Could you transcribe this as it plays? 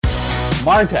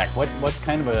MarTech, what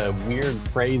kind of a weird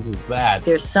phrase is that?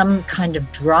 There's some kind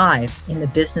of drive in the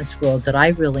business world that I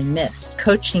really missed.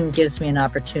 Coaching gives me an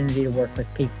opportunity to work with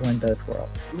people in both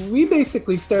worlds. We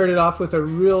basically started off with a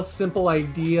real simple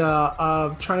idea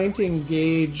of trying to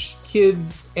engage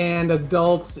kids and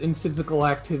adults in physical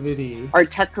activity. Our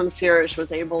tech concierge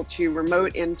was able to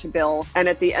remote into Bill, and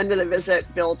at the end of the visit,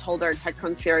 Bill told our tech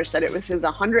concierge that it was his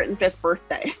 105th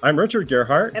birthday. I'm Richard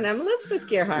Gearhart. And I'm Elizabeth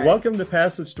Gearhart. Welcome to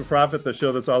Passage to Profit, the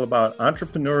show that's all about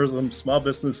entrepreneurism, small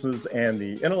businesses, and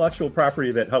the intellectual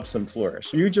property that helps them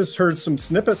flourish. You just heard some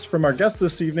snippets from our guest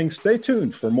this evening. Stay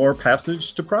tuned for more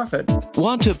Passage to Profit.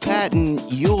 Want to patent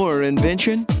your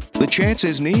invention? The chance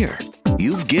is near.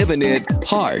 You've given it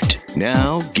heart.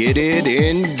 Now get it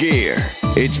in gear.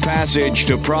 It's Passage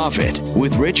to Profit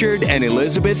with Richard and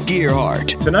Elizabeth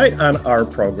Gearhart. Tonight on our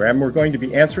program, we're going to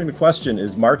be answering the question,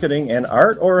 is marketing an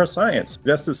art or a science?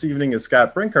 Guest this evening is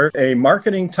Scott Brinker, a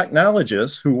marketing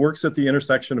technologist who works at the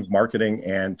intersection of marketing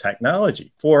and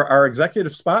technology. For our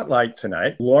executive spotlight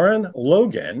tonight, Lauren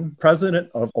Logan,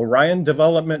 president of Orion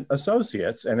Development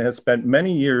Associates, and has spent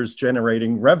many years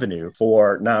generating revenue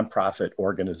for nonprofit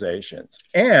organizations.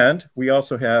 And we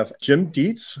also have Jim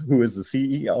Dietz, who is the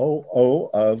CEO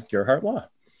of Gearhart Law.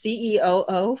 CEO?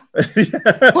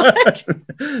 What?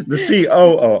 The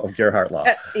COO of Gearhart Law.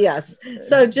 Yes.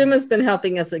 So Jim has been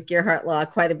helping us at Gearhart Law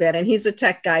quite a bit, and he's a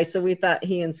tech guy, so we thought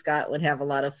he and Scott would have a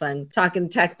lot of fun talking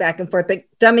tech back and forth, but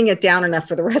dumbing it down enough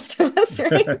for the rest of us,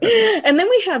 right? And then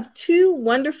we have two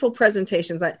wonderful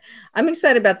presentations. I'm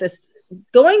excited about this.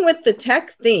 Going with the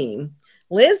tech theme,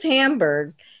 Liz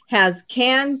Hamburg has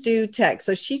Can Do Tech.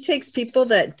 So she takes people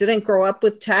that didn't grow up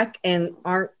with tech and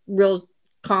aren't real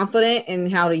confident in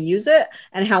how to use it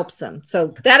and helps them.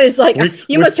 So that is like,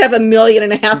 you must have 1.5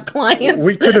 million clients.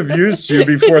 We could have used you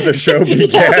before the show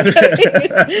began.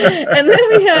 And then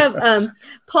we have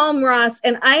Paul Ross.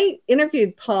 And I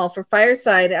interviewed Paul for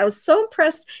Fireside. I was so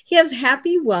impressed. He has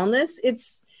Happy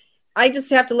Wellness. I just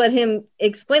have to let him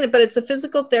explain it, but it's a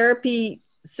physical therapy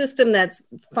system that's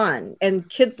fun and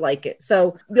kids like it.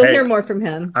 So you'll hear more from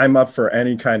him. I'm up for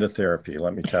any kind of therapy,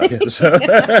 let me tell you.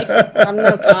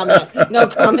 No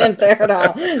comment there at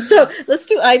all. So let's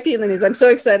do IP in the news. I'm so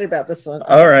excited about this one.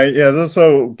 All right. Yeah.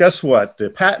 So guess what? The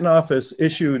Patent Office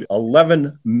issued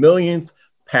 11 millionth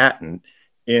patent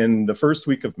in the first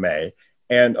week of May.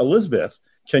 And Elizabeth,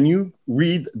 can you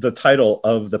read the title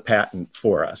of the patent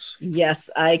for us?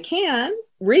 Yes, I can.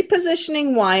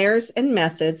 Repositioning wires and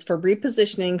methods for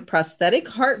repositioning prosthetic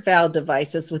heart valve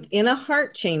devices within a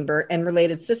heart chamber and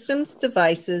related systems,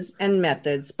 devices, and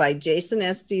methods by Jason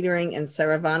S. Dietering and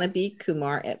Saravana B.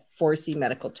 Kumar at 4C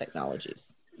Medical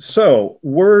Technologies. So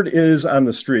word is on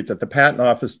the street that the Patent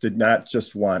Office did not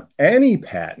just want any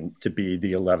patent to be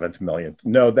the 11th millionth.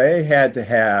 No, they had to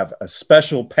have a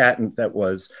special patent that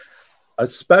was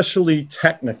especially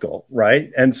technical,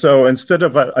 right? And so instead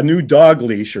of a new dog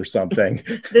leash or something,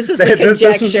 this is the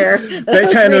conjecture.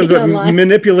 They kind of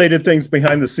manipulated things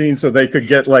behind the scenes so they could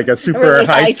get like a super really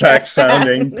high-tech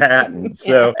sounding patent.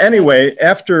 So anyway,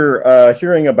 after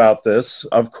hearing about this,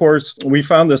 of course, we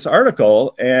found this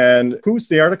article. And who's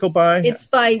the article by? It's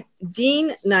by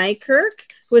Dean Nykirk,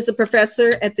 who is a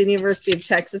professor at the University of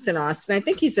Texas in Austin. I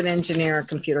think he's an engineer or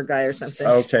computer guy or something.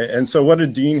 Okay. And so what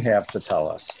did Dean have to tell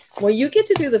us? Well, you get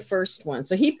to do the first one.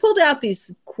 So he pulled out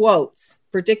these quotes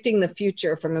predicting the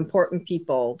future from important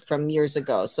people from years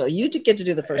ago. So you get to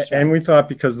do the first one. And we thought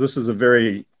because this is a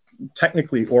very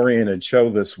technically oriented show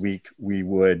this week, we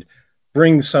would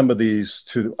bring some of these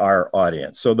to our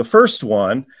audience. So the first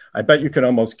one, I bet you can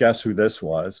almost guess who this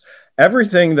was.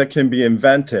 Everything that can be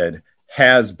invented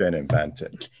has been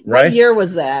invented, right? What year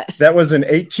was that? That was in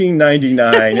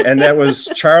 1899, and that was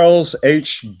Charles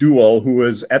H. Duell, who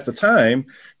was at the time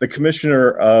the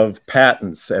commissioner of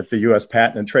patents at the U.S.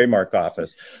 Patent and Trademark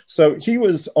Office. So he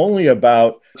was only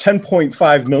about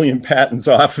 10.5 million patents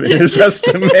off in his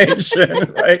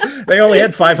estimation, right? They only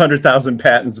had 500,000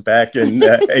 patents back in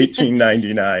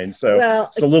 1899, so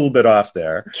it's a little bit off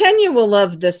there. Kenya will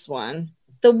love this one.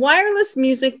 The wireless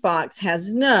music box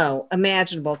has no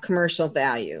imaginable commercial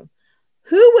value.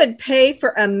 Who would pay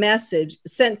for a message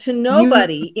sent to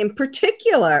nobody in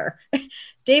particular?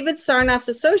 David Sarnoff's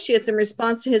associates in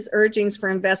response to his urgings for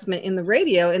investment in the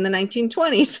radio in the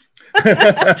 1920s.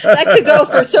 That could go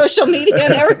for social media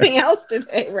and everything else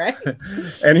today, right?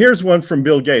 And here's one from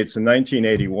Bill Gates in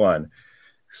 1981.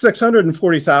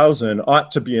 640,000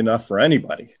 ought to be enough for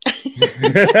anybody.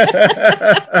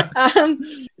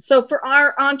 So for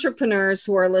our entrepreneurs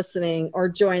who are listening or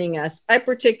joining us, I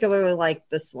particularly like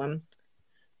this one.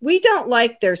 We don't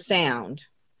like their sound,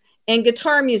 and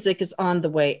guitar music is on the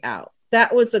way out.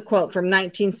 That was a quote from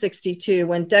 1962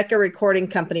 when Decca Recording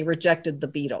Company rejected the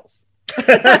Beatles. So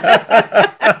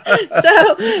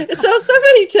if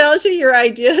somebody tells you your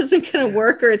idea isn't going to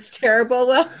work or it's terrible,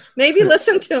 well, maybe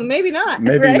listen to them, maybe not.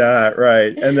 Maybe right? Not,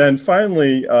 right. And then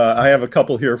finally, I have a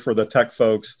couple here for the tech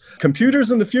folks.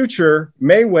 Computers in the future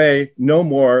may weigh no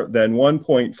more than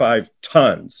 1.5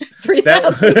 tons.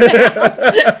 3,000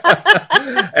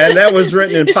 And that was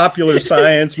written in Popular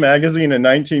Science magazine in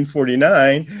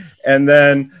 1949. And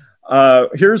then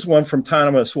here's one from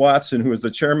Thomas Watson, who is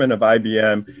the chairman of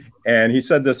IBM. And he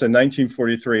said this in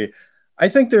 1943, I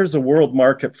think there's a world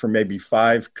market for maybe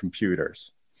 5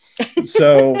 computers.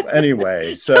 So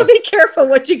anyway, so be careful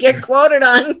what you get quoted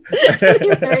on.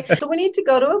 So we need to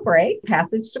go to a break.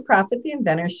 Passage to Profit, the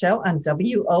Inventor Show on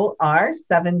WOR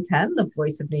 710, the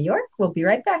Voice of New York. We'll be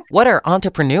right back. What are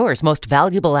entrepreneurs' most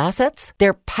valuable assets?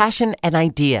 Their passion and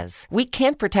ideas. We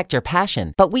can't protect your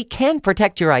passion, but we can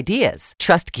protect your ideas.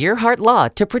 Trust Gearhart Law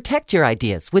to protect your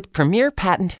ideas with premier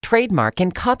patent, trademark,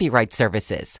 and copyright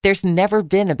services. There's never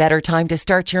been a better time to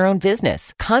start your own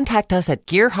business. Contact us at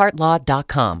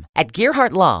GearhartLaw.com. At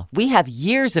Gearhart Law, we have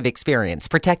years of experience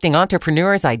protecting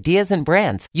entrepreneurs' ideas and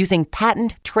brands using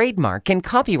patent, trademark, and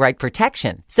copyright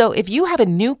protection. So if you have a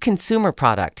new consumer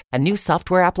product, a new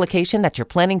software application that you're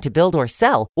planning to build or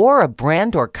sell, or a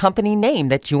brand or company name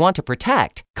that you want to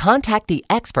protect, contact the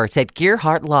experts at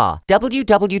Gearhart Law,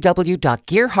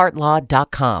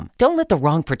 www.gearhartlaw.com. Don't let the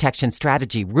wrong protection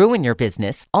strategy ruin your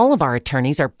business. All of our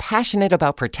attorneys are passionate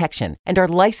about protection and are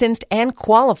licensed and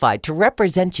qualified to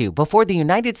represent you before the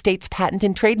United States Patent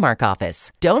and Trademark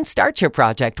Office. Don't start your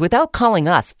project without calling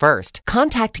us first.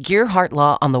 Contact Gearhart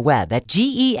Law on the web at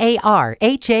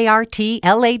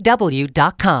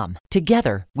GearhartLaw.com.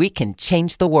 Together, we can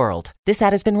change the world. This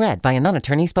ad has been read by a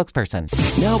non-attorney spokesperson.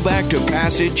 Now back to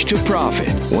Passage to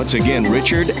Profit. Once again,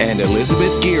 Richard and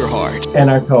Elizabeth Gearhart. And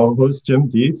our co-host, Jim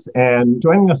Dietz. And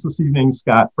joining us this evening,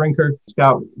 Scott Brinker.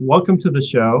 Scott, welcome to the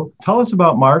show. Tell us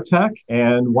about MarTech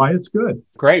and why it's good.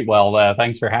 Great. Well,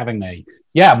 thanks for having me.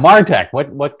 Yeah, MarTech.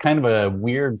 What kind of a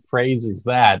weird phrase is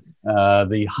that?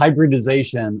 The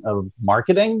hybridization of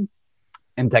marketing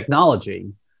and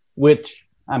technology, which,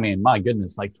 I mean, my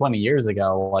goodness, like 20 years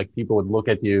ago, like people would look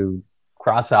at you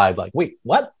cross-eyed like, wait,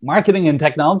 what? Marketing and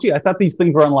technology? I thought these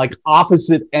things were on like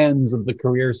opposite ends of the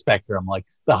career spectrum, like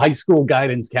the high school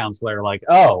guidance counselor, like,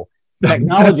 oh,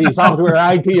 technology, software,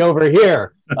 IT over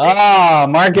here.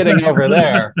 Marketing over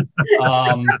there.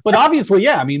 But obviously,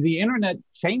 yeah, I mean, the internet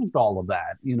changed all of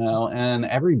that, and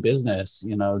every business,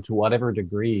 to whatever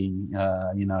degree,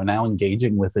 now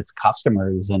engaging with its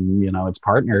customers and, its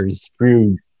partners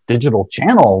through digital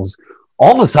channels,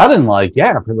 all of a sudden,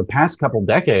 for the past couple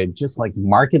decades, just like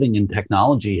marketing and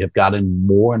technology have gotten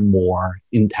more and more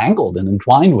entangled and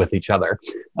entwined with each other.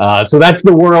 So that's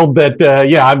the world that,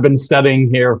 I've been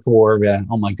studying here for,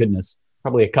 oh my goodness,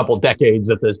 probably a couple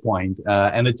decades at this point.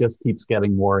 And it just keeps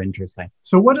getting more interesting.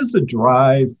 So what is the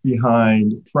drive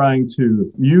behind trying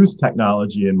to use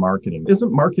technology in marketing?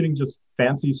 Isn't marketing just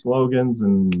fancy slogans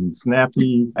and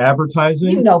snappy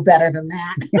advertising? You know better than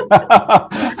that.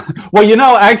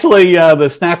 Well, actually, the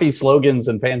snappy slogans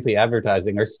and fancy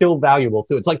advertising are still valuable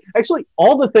too. It's like actually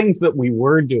all the things that we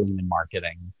were doing in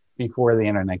marketing before the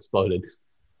internet exploded,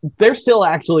 they're still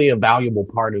actually a valuable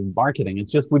part of marketing.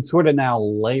 It's just we've sort of now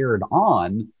layered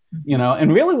on,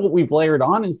 and really what we've layered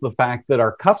on is the fact that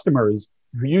our customers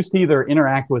who used to either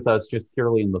interact with us just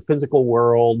purely in the physical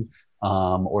world,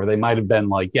 or they might have been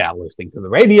listening to the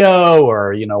radio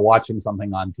or, watching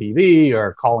something on TV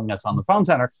or calling us on the phone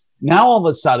center. Now, all of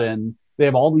a sudden, they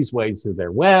have all these ways through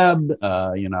their web,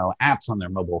 apps on their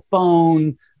mobile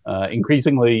phone,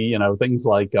 increasingly, things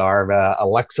like our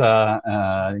Alexa,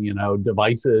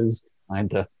 devices. I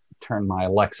had to turn my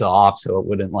Alexa off so it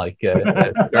wouldn't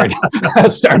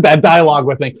start that dialogue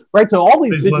with me. Right. So all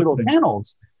these digital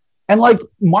channels and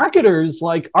marketers,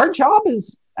 our job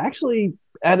is actually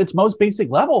at its most basic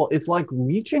level, it's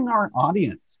reaching our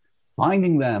audience,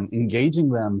 finding them, engaging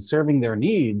them, serving their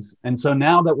needs. And so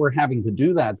now that we're having to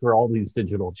do that through all these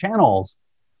digital channels,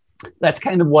 that's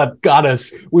kind of what got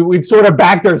us. We've sort of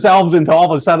backed ourselves into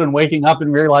all of a sudden waking up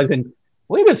and realizing,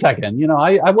 wait a second,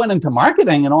 I went into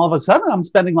marketing and all of a sudden I'm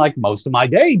spending most of my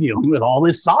day dealing with all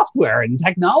this software and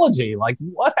technology.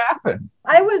 What happened?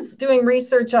 I was doing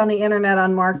research on the internet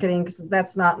on marketing because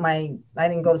that's not I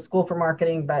didn't go to school for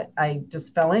marketing, but I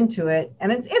just fell into it.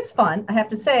 And it's fun, I have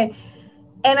to say.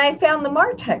 And I found the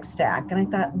MarTech stack and I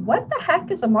thought, what the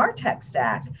heck is a MarTech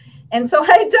stack? And so I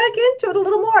dug into it a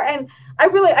little more. And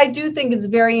I do think it's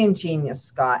very ingenious,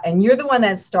 Scott. And you're the one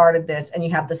that started this and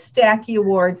you have the Stacky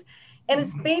Awards. And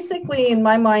it's basically, in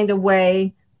my mind, a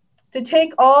way to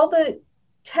take all the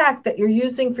tech that you're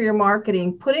using for your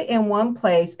marketing, put it in one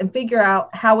place and figure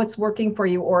out how it's working for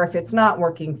you or if it's not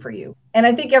working for you. And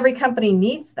I think every company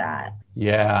needs that.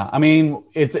 Yeah, I mean,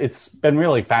 it's been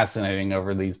really fascinating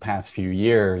over these past few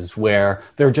years where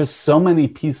there are just so many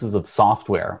pieces of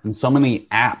software and so many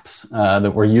apps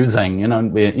that we're using, you know,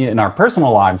 in our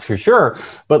personal lives for sure.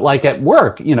 But like at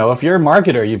work, you know, if you're a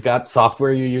marketer, you've got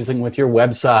software you're using with your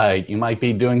website. You might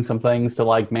be doing some things to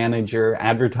like manage your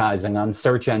advertising on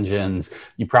search engines.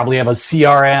 You probably have a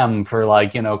CRM for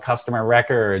like, you know, customer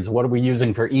records. What are we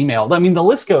using for email? I mean, the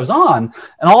list goes on.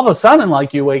 And all of a sudden,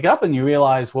 like you wake up and you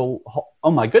realize, well,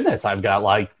 oh my goodness, I've got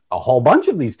like a whole bunch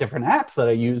of these different apps that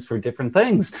I use for different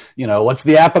things. You know, what's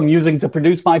the app I'm using to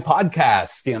produce my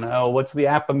podcast? You know, what's the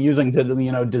app I'm using to,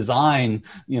 you know, design,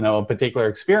 you know, a particular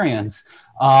experience?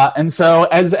 And so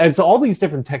as all these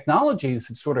different technologies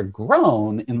have sort of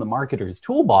grown in the marketer's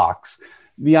toolbox,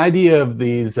 the idea of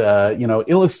these, you know,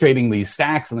 illustrating these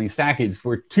stacks and these stackages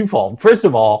were twofold. First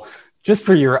of all, just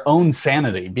for your own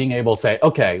sanity, being able to say,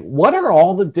 okay, what are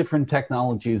all the different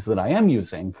technologies that I am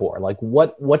using for? Like,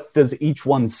 what does each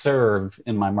one serve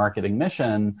in my marketing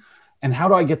mission? And how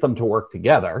do I get them to work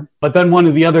together? But then one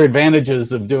of the other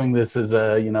advantages of doing this as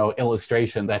a, you know,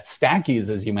 illustration, that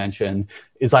stackies, as you mentioned,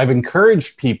 is I've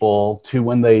encouraged people to,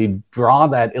 when they draw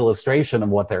that illustration of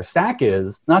what their stack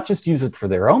is, not just use it for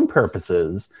their own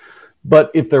purposes,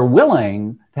 but if they're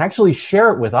willing to actually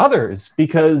share it with others,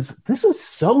 because this is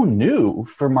so new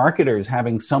for marketers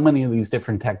having so many of these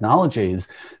different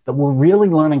technologies that we're really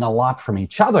learning a lot from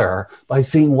each other by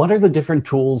seeing what are the different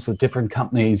tools that different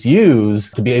companies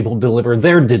use to be able to deliver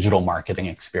their digital marketing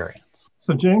experience.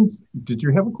 So James, did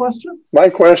you have a question? My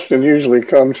question usually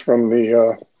comes from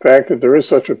the fact that there is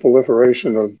such a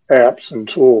proliferation of apps and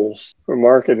tools for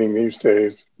marketing these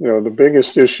days. You know, the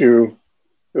biggest issue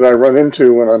that I run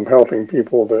into when I'm helping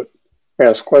people that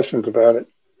ask questions about it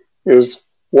is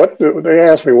they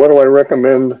ask me, what do I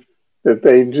recommend that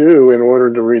they do in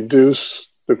order to reduce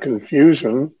the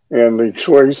confusion and the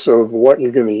choice of what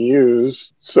you're going to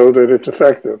use so that it's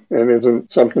effective and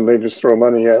isn't something they just throw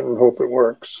money at and hope it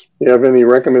works. Do you have any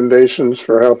recommendations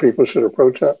for how people should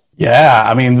approach that? Yeah,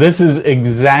 I mean, this is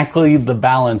exactly the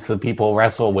balance that people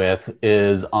wrestle with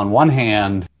is, on one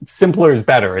hand, simpler is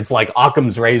better. It's like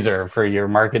Occam's razor for your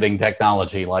marketing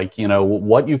technology. Like, you know,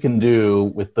 what you can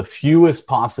do with the fewest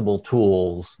possible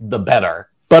tools, the better.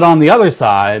 But on the other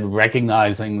side,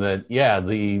 recognizing that, yeah,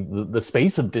 the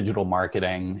space of digital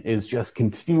marketing is just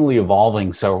continually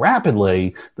evolving so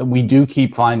rapidly that we do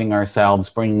keep finding ourselves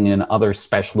bringing in other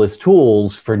specialist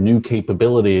tools for new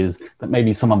capabilities that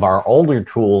maybe some of our older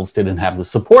tools didn't have the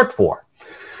support for.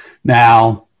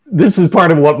 Now, this is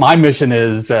part of what my mission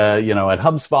is, you know, at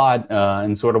HubSpot,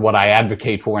 and sort of what I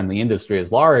advocate for in the industry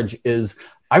as large is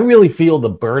I really feel the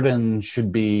burden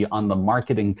should be on the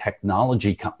marketing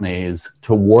technology companies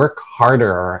to work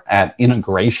harder at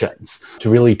integrations, to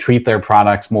really treat their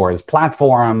products more as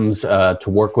platforms, to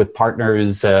work with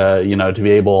partners, you know, to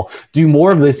be able to do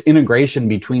more of this integration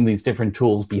between these different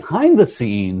tools behind the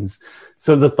scenes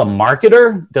so that the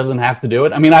marketer doesn't have to do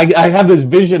it. I mean, I have this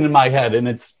vision in my head, and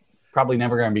it's probably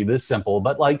never going to be this simple,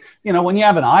 but like, you know, when you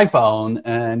have an iPhone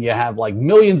and you have like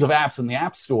millions of apps in the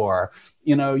App Store,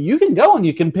 you know, you can go and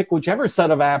you can pick whichever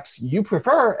set of apps you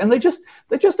prefer, and they just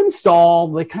install,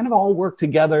 they kind of all work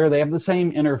together. They have the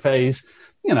same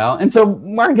interface, you know, and so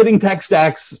marketing tech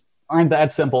stacks aren't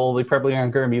that simple. They probably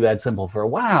aren't going to be that simple for a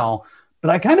while. But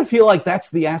I kind of feel like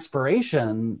that's the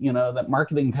aspiration, you know, that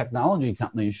marketing technology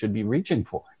companies should be reaching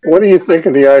for. What do you think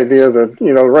of the idea that,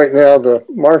 you know, right now the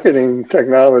marketing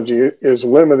technology is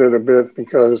limited a bit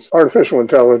because artificial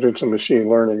intelligence and machine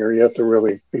learning are yet to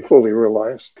really be fully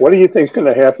realized? What do you think is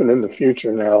going to happen in the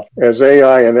future now as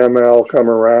AI and ML come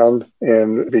around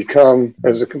and become,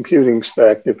 as a computing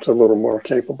stack, gets a little more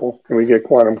capable and we get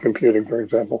quantum computing, for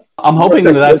example? I'm hoping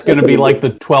that's going to be like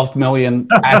the 12th million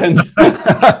patent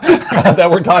that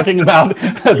we're talking about,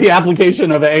 the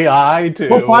application of AI to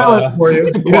we'll file it for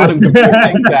you. Quantum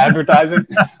computing to advertising.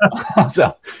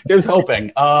 So here's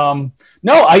hoping.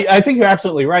 No, I think you're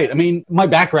absolutely right. I mean, my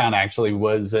background actually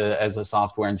was as a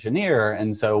software engineer.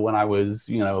 And so when I was,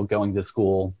 you know, going to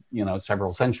school, you know,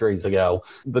 several centuries ago,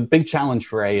 the big challenge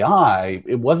for AI,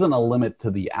 it wasn't a limit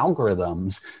to the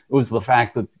algorithms. It was the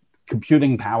fact that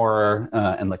computing power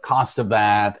and the cost of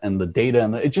that and the data,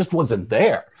 and it just wasn't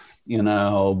there, you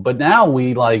know. But now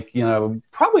we, like, you know,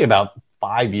 probably about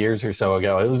 5 years or so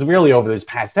ago, it was really over this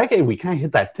past decade, we kind of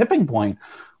hit that tipping point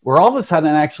where all of a sudden,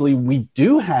 actually, we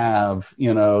do have,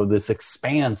 this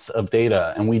expanse of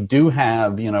data, and we do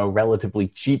have, relatively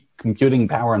cheap computing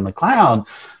power in the cloud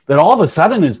that all of a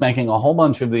sudden is making a whole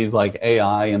bunch of these like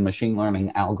AI and machine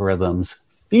learning algorithms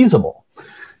feasible.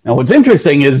 Now, what's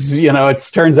interesting is, it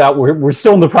turns out we're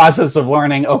still in the process of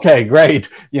learning, okay, great.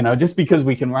 Just because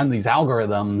we can run these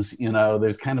algorithms,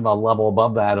 there's kind of a level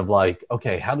above that of like,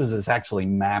 okay, how does this actually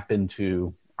map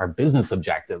into our business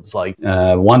objectives? Like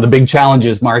one of the big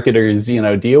challenges marketers,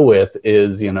 deal with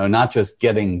is, not just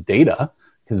getting data,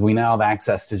 because we now have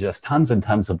access to just tons and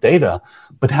tons of data,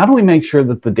 but how do we make sure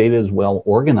that the data is well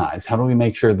organized? How do we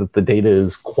make sure that the data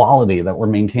is quality, that we're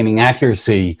maintaining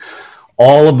accuracy?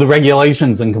 All of the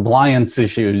regulations and compliance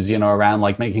issues, around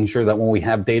like making sure that when we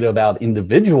have data about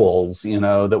individuals,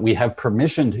 that we have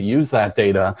permission to use that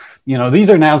data.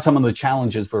 These are now some of the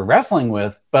challenges we're wrestling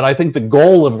with. But I think the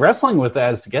goal of wrestling with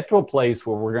that is to get to a place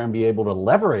where we're going to be able to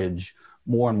leverage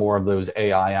more and more of those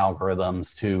AI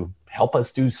algorithms to help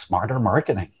us do smarter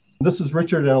marketing. This is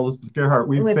Richard and Elizabeth Gearhart.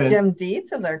 With Jim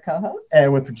Dietz as our co-host.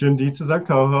 And with Jim Dietz as our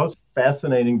co-host.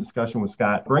 Fascinating discussion with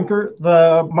Scott Brinker,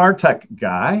 the MarTech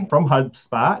guy from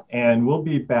HubSpot, and we'll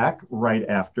be back right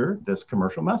after this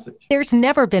commercial message. There's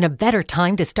never been a better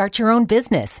time to start your own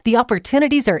business. The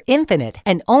opportunities are infinite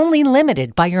and only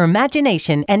limited by your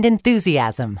imagination and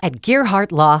enthusiasm. At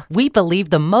Gearhart Law, we believe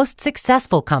the most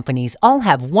successful companies all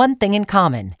have one thing in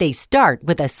common. They start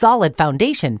with a solid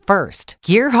foundation first.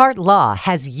 Gearhart Law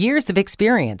has years of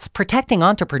experience protecting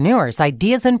entrepreneurs'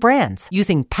 ideas and brands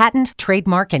using patent,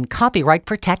 trademark, and copyright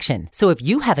protection. So if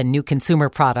you have a new consumer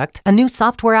product, a new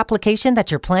software application that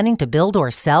you're planning to build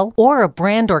or sell, or a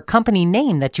brand or company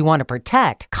name that you want to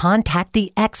protect, contact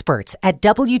the experts at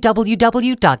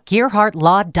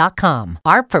www.gearhartlaw.com.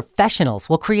 Our professionals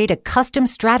will create a custom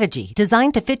strategy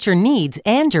designed to fit your needs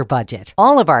and your budget.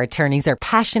 All of our attorneys are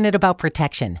passionate about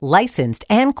protection, licensed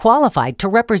and qualified to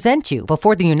represent you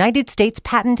before the United States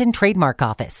Patent and Trademark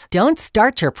Office. Don't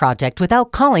start your project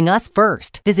without calling us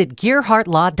first. Visit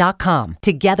gearhartlaw.com.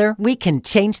 Together, we can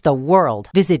change the world.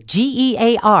 Visit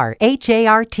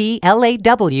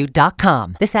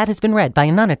GEARHARTLAW.com. This ad has been read by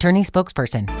a non-attorney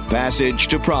spokesperson. Passage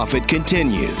to Profit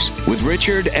continues with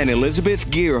Richard and Elizabeth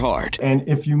Gearhart. And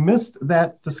if you missed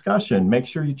that discussion, make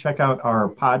sure you check out our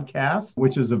podcast,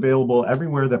 which is available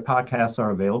everywhere that podcasts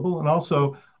are available, and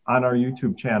also on our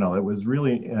YouTube channel. It was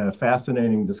really a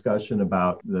fascinating discussion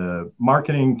about the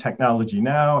marketing technology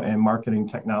now and marketing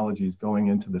technologies going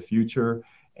into the future.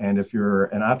 And if you're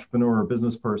an entrepreneur or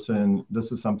business person,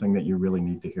 this is something that you really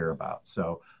need to hear about.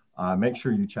 So make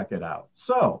sure you check it out.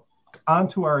 So on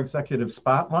to our executive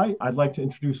spotlight. I'd like to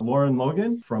introduce Lauren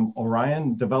Logan from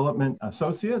Orion Development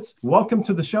Associates. Welcome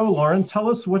to the show, Lauren. Tell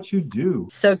us what you do.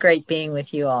 So great being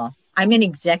with you all. I'm an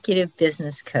executive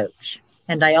business coach,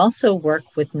 and I also work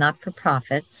with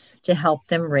not-for-profits to help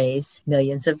them raise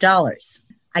millions of dollars.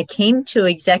 I came to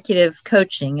executive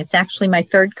coaching. It's actually my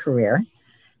third career.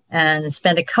 And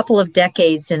spent a couple of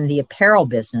decades in the apparel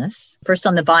business, first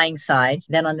on the buying side,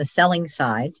 then on the selling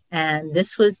side. And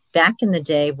this was back in the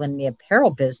day when the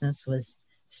apparel business was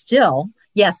still,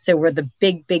 yes, there were the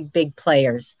big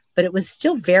players, but it was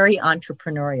still very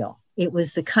entrepreneurial. It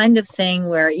was the kind of thing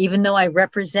where even though I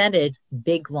represented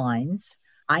big lines,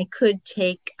 I could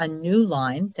take a new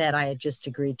line that I had just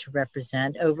agreed to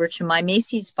represent over to my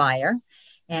Macy's buyer,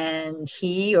 and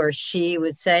he or she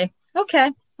would say,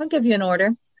 okay, I'll give you an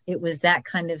order. It was that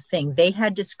kind of thing. They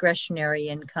had discretionary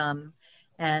income,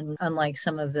 and unlike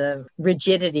some of the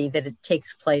rigidity that it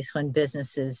takes place when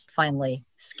businesses finally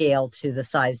scale to the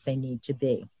size they need to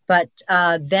be. But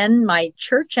then my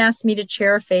church asked me to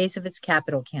chair a phase of its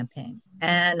capital campaign.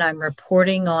 And I'm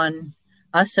reporting on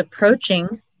us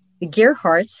approaching the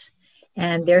Gearharts,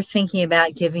 and they're thinking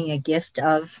about giving a gift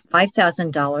of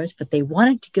 $5,000, but they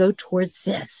want it to go towards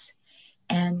this.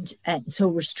 And so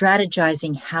we're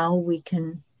strategizing how we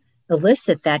can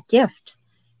elicit that gift.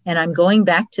 And I'm going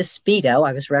back to Speedo.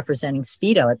 I was representing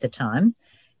Speedo at the time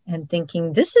and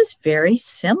thinking, this is very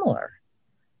similar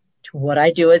to what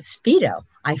I do at Speedo.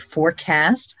 I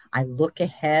forecast, I look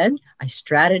ahead, I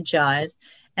strategize.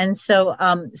 And so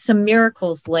some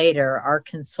miracles later, our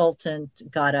consultant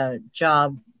got a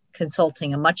job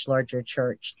consulting a much larger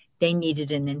church. They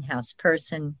needed an in-house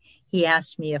person. He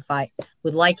asked me if I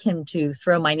would like him to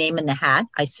throw my name in the hat.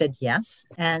 I said yes.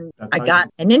 And I got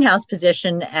an in-house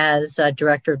position as a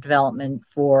director of development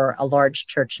for a large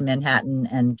church in Manhattan,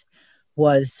 and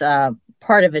was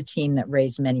part of a team that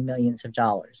raised many millions of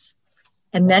dollars.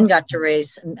 And then got to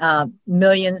raise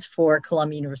millions for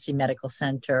Columbia University Medical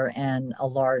Center and a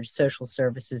large social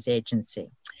services agency.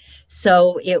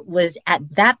 So it was at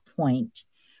that point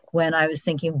when I was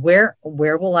thinking, where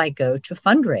will I go to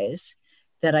fundraise,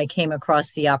 that I came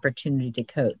across the opportunity to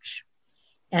coach.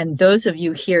 And those of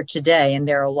you here today, and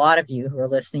there are a lot of you who are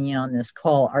listening in on this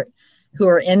call, who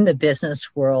are in the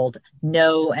business world,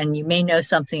 know, and you may know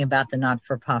something about the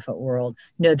not-for-profit world,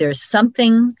 know there's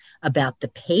something about the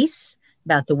pace,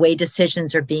 about the way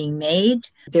decisions are being made.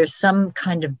 There's some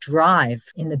kind of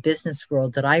drive in the business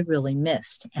world that I really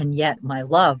missed. And yet my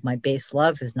base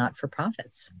love is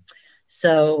not-for-profits.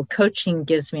 So coaching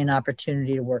gives me an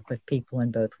opportunity to work with people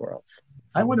in both worlds.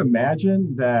 I would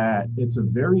imagine that it's a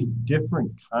very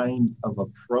different kind of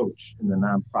approach in the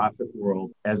nonprofit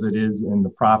world as it is in the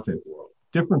profit world.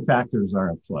 Different factors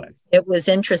are at play. It was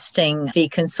interesting. The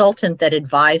consultant that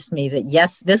advised me that,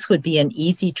 yes, this would be an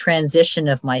easy transition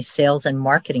of my sales and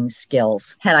marketing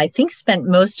skills had, I think, spent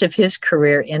most of his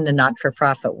career in the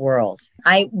not-for-profit world.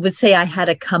 I would say I had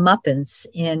a comeuppance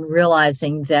in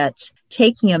realizing that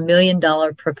taking $1 million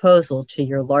proposal to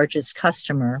your largest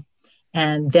customer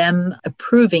and them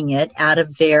approving it out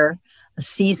of their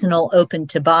seasonal open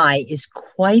to buy is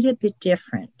quite a bit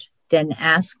different than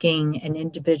asking an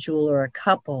individual or a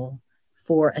couple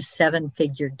for a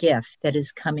 7-figure gift that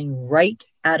is coming right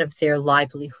out of their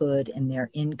livelihood and their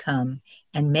income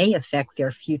and may affect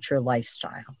their future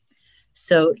lifestyle.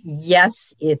 So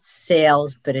yes, it's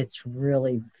sales, but it's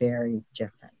really very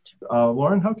different.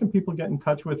 Lauren, how can people get in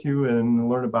touch with you and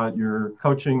learn about your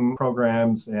coaching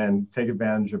programs and take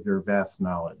advantage of your vast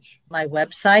knowledge? My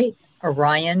website,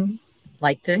 Orion,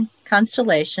 like the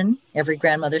constellation, every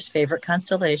grandmother's favorite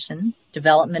constellation,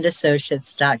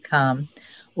 developmentassociates.com,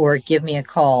 or give me a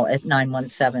call at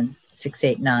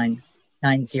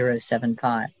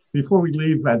 917-689-9075. Before we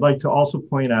leave, I'd like to also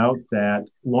point out that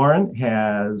Lauren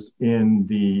has, in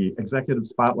the executive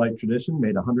spotlight tradition,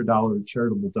 made a $100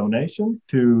 charitable donation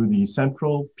to the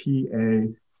Central PA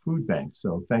Food Bank.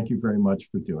 So thank you very much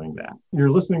for doing that.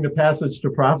 You're listening to Passage to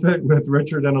Profit with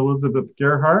Richard and Elizabeth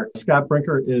Gearhart. Scott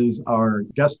Brinker is our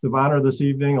guest of honor this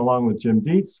evening, along with Jim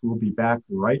Dietz. We'll be back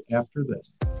right after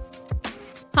this.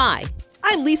 Hi,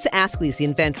 I'm Lisa Askley, the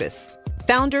inventress,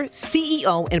 founder,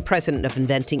 CEO, and president of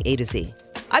Inventing A to Z.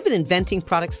 I've been inventing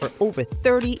products for over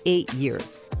 38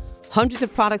 years. Hundreds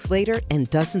of products later and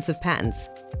dozens of patents.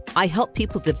 I help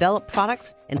people develop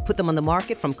products and put them on the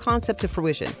market from concept to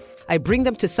fruition. I bring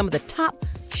them to some of the top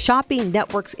shopping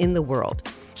networks in the world: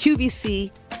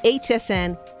 QVC,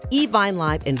 HSN, eVine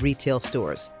Live, and retail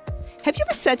stores. Have you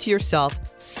ever said to yourself,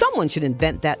 someone should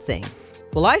invent that thing?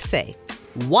 Well, I say,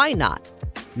 why not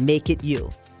make it you?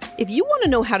 If you want to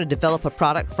know how to develop a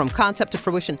product from concept to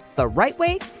fruition the right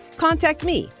way, contact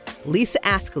me, Lisa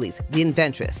Askley, the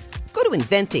inventress. Go to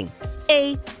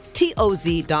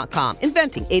inventingatoz.com,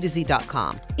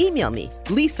 inventingatoz.com. Email me,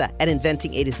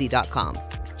 lisa@inventingatoz.com.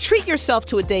 Treat yourself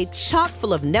to a day chock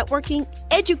full of networking,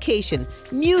 education,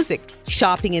 music,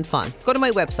 shopping, and fun. Go to my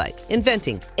website,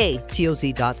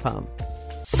 inventingatoz.com.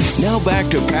 Now back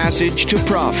to Passage to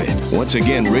Profit. Once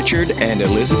again, Richard and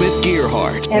Elizabeth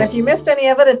Gearhart. And if you missed any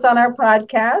of it, it's on our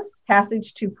podcast,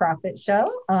 Passage to Profit Show,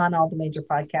 on all the major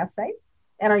podcast sites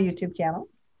and our YouTube channel.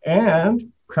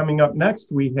 And coming up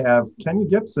next, we have Kenya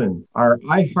Gibson, our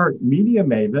iHeart Media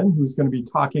maven, who's going to be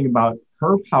talking about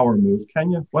her power move.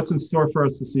 Kenya, what's in store for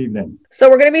us this evening? So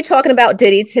we're going to be talking about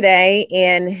Diddy today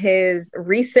and his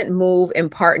recent move in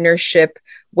partnership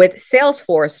with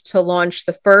Salesforce to launch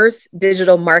the first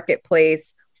digital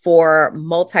marketplace for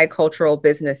multicultural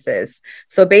businesses.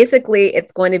 So basically,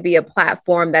 it's going to be a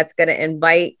platform that's going to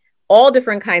invite all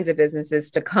different kinds of businesses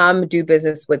to come do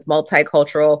business with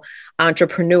multicultural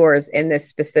entrepreneurs in this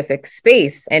specific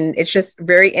space. And it's just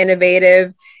very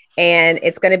innovative. And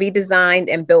it's going to be designed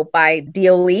and built by The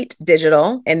Elite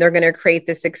Digital. And they're going to create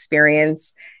this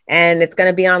experience. And it's going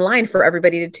to be online for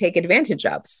everybody to take advantage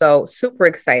of. So super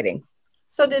exciting.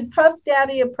 So did Puff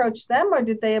Daddy approach them, or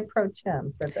did they approach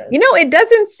him for this? It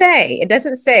doesn't say. It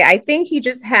doesn't say. I think he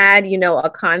just had, a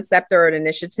concept or an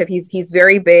initiative. He's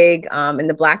very big in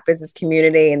the Black business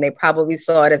community, and they probably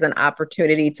saw it as an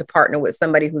opportunity to partner with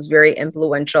somebody who's very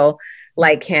influential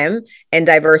like him and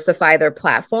diversify their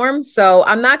platform. So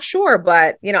I'm not sure,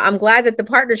 but, I'm glad that the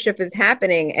partnership is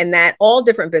happening and that all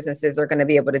different businesses are going to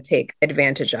be able to take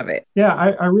advantage of it. Yeah,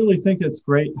 I really think it's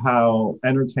great how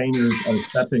entertainers are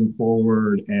stepping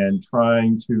forward and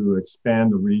trying to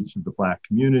expand the reach of the Black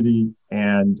community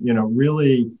and,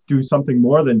 really do something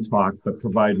more than talk, but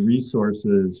provide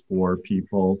resources for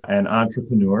people and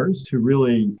entrepreneurs to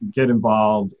really get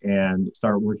involved and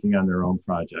start working on their own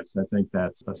projects. I think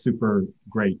that's a super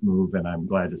great move, and I'm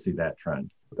glad to see that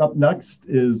trend. Up next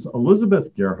is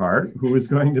Elizabeth Gerhardt, who is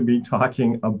going to be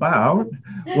talking about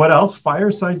what else?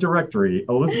 Fireside Directory.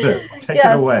 Elizabeth, take it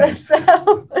away. So,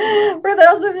 for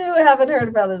those of you who haven't heard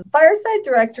about this, Fireside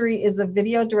Directory is a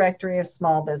video directory of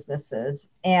small businesses,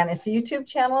 and it's a YouTube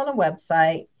channel and a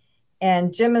website.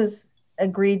 And Jim has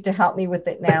agreed to help me with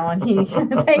it now, and he,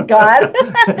 thank God.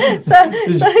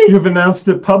 You've announced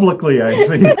it publicly, I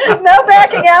see. No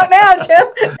backing out now,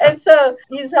 Jim. And so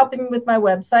he's helping me with my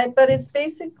website, but it's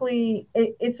basically,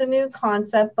 it's a new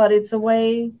concept, but it's a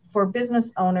way for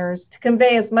business owners to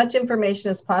convey as much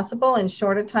information as possible in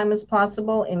short a time as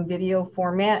possible in video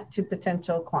format to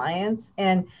potential clients.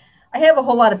 And I have a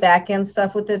whole lot of back-end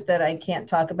stuff with it that I can't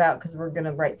talk about because we're going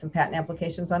to write some patent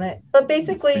applications on it. But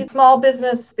basically, small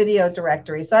business video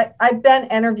directory. So I've been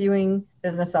interviewing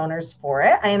business owners for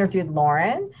it. I interviewed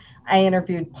Lauren. I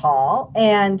interviewed Paul.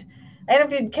 And I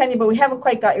interviewed Kenya, but we haven't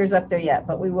quite got yours up there yet,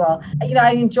 but we will.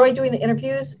 I enjoy doing the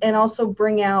interviews and also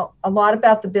bring out a lot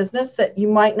about the business that you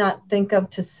might not think of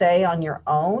to say on your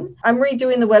own. I'm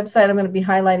redoing the website. I'm going to be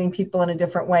highlighting people in a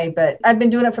different way, but I've been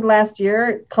doing it for the last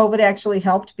year. COVID actually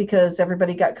helped because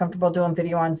everybody got comfortable doing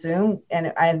video on Zoom,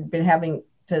 and I've been having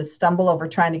to stumble over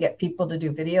trying to get people to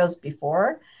do videos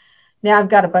before. Now I've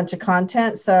got a bunch of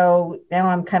content, so now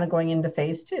I'm kind of going into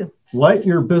phase 2. Light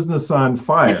your business on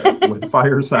fire with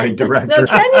Fireside Directory. No,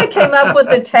 Kenya came up with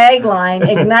the tagline,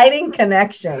 Igniting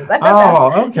Connections.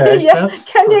 Okay. Yeah,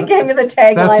 Kenya gave me the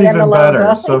tagline and the logo.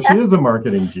 Better. So she is a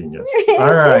marketing genius. All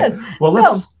right. Well,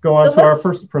 let's go on to our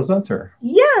first presenter.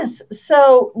 Yes.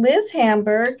 So Liz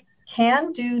Hamburg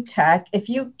can do tech. If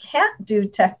you can't do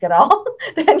tech at all,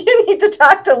 then you need to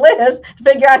talk to Liz to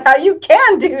figure out how you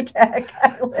can do tech.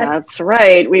 That's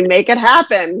right. We make it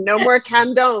happen. No more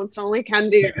can-don'ts, only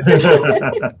can-dos.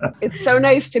 It's so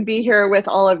nice to be here with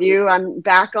all of you. I'm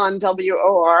back on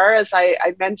WOR. As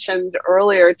I mentioned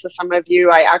earlier to some of you,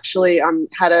 I actually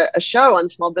had a show on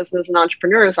small business and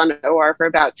entrepreneurs on OR for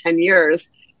about 10 years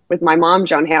with my mom,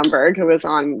 Joan Hamburg, who was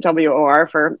on WOR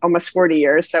for almost 40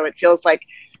 years. So it feels like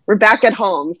we're back at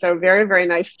home. So very, very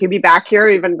nice to be back here,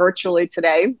 even virtually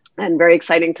today, and very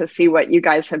exciting to see what you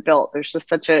guys have built. There's just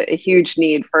such a huge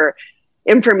need for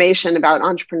information about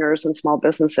entrepreneurs and small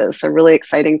businesses. So really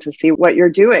exciting to see what you're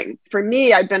doing. For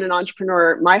me, I've been an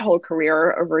entrepreneur my whole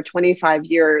career, over 25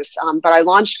 years, but I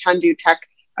launched Can Do Tech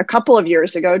a couple of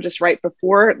years ago, just right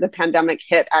before the pandemic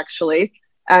hit, actually.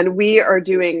 And we are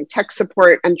doing tech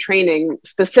support and training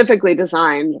specifically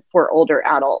designed for older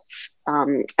adults.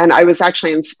 And I was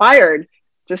actually inspired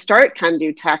to start Can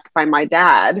Do Tech by my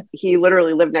dad. He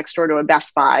literally lived next door to a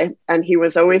Best Buy, and he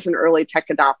was always an early tech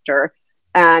adopter.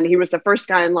 And he was the first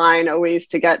guy in line always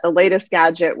to get the latest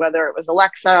gadget, whether it was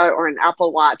Alexa or an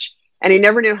Apple Watch. And he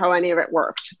never knew how any of it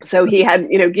worked. So he had,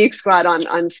 Geek Squad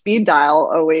on speed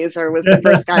dial always, or was the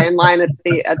first guy in line at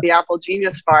the Apple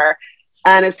Genius Bar.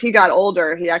 And as he got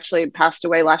older, he actually passed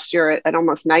away last year at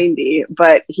almost 90,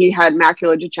 but he had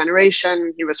macular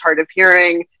degeneration. He was hard of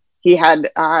hearing. He had,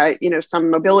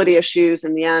 some mobility issues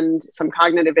in the end, some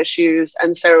cognitive issues.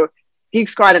 And so Geek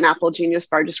Squad and Apple Genius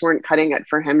Bar just weren't cutting it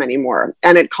for him anymore.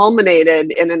 And it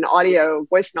culminated in an audio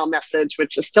voicemail message,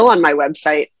 which is still on my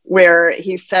website, where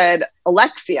he said,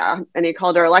 Alexia, and he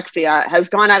called her Alexia, has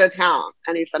gone out of town.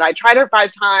 And he said, I tried her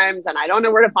 5 times and I don't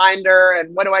know where to find her.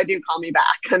 And what do I do? Call me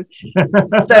back. And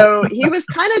so he was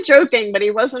kind of joking, but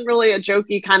he wasn't really a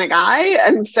jokey kind of guy.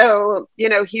 And so,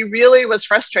 he really was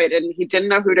frustrated and he didn't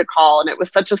know who to call. And it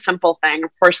was such a simple thing.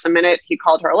 Of course, the minute he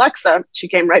called her Alexa, she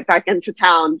came right back into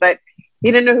town. But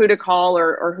he didn't know who to call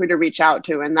or who to reach out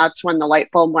to. And that's when the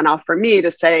light bulb went off for me to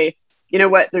say, you know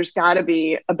what, there's got to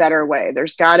be a better way.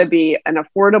 There's got to be an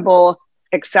affordable,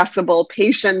 accessible,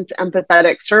 patient,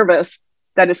 empathetic service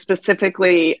that is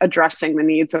specifically addressing the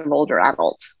needs of older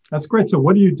adults. That's great. So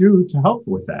what do you do to help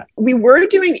with that? We were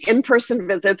doing in-person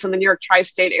visits in the New York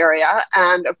tri-state area.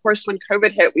 And of course, when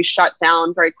COVID hit, we shut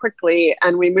down very quickly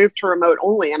and we moved to remote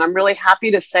only. And I'm really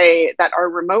happy to say that our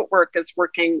remote work is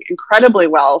working incredibly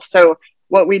well. So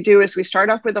what we do is we start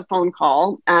off with a phone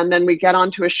call and then we get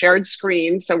onto a shared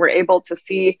screen. So we're able to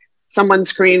see someone's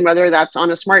screen, whether that's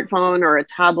on a smartphone or a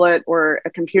tablet or a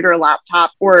computer,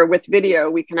 laptop, or with video,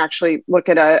 we can actually look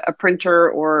at a printer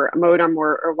or a modem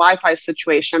or Wi-Fi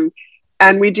situation.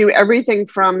 And we do everything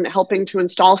from helping to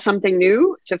install something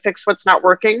new to fix what's not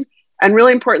working. And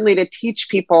really importantly, to teach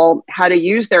people how to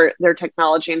use their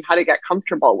technology and how to get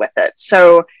comfortable with it.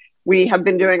 So we have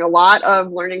been doing a lot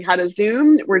of learning how to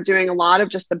Zoom. We're doing a lot of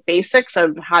just the basics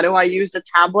of how do I use a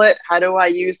tablet? How do I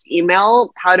use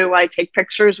email? How do I take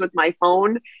pictures with my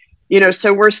phone?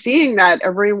 So we're seeing that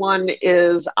everyone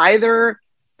is either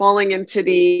falling into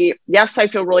the, yes, I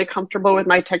feel really comfortable with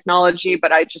my technology,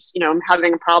 but I just, I'm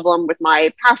having a problem with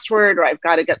my password, or I've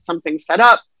got to get something set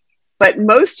up. But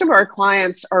most of our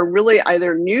clients are really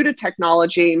either new to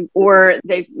technology, or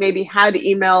they've maybe had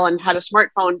email and had a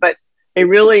smartphone, but they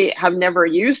really have never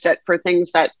used it for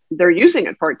things that they're using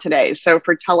it for today. So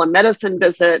for telemedicine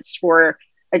visits, for,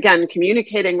 again,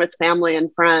 communicating with family and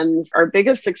friends. Our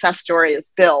biggest success story is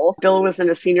Bill. Bill was in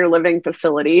a senior living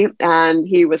facility, and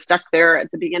he was stuck there at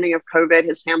the beginning of COVID.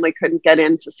 His family couldn't get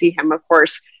in to see him, of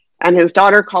course. And his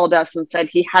daughter called us and said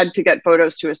he had to get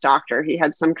photos to his doctor. He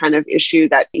had some kind of issue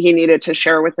that he needed to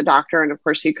share with the doctor. And of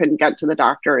course, he couldn't get to the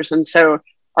doctors. And so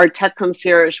our tech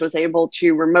concierge was able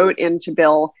to remote into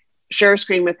Bill, share a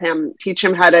screen with him, teach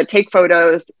him how to take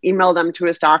photos, email them to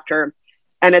his doctor.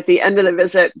 And at the end of the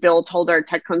visit, Bill told our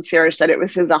tech concierge that it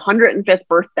was his 105th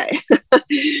birthday.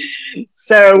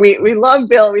 So we love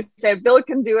Bill. We say, if Bill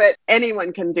can do it,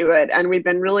 anyone can do it. And we've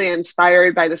been really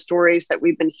inspired by the stories that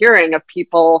we've been hearing of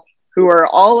people who are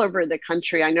all over the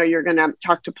country. I know you're going to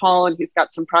talk to Paul, and he's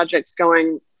got some projects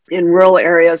going in rural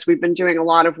areas. We've been doing a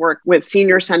lot of work with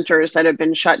senior centers that have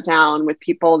been shut down, with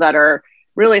people that are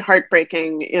really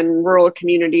heartbreaking in rural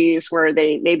communities where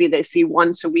they see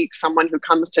once a week someone who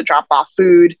comes to drop off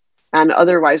food, and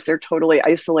otherwise they're totally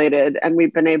isolated. And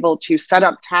we've been able to set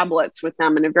up tablets with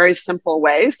them in a very simple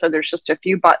way. So there's just a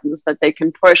few buttons that they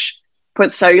can push,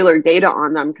 put cellular data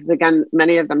on them, because again,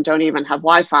 many of them don't even have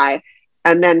Wi-Fi,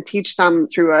 and then teach them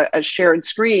through a shared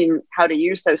screen how to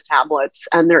use those tablets.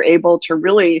 And they're able to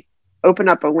really open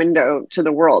up a window to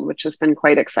the world, which has been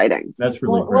quite exciting. That's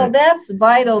really great. Well, that's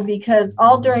vital, because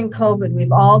all during COVID,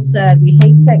 we've all said we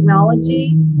hate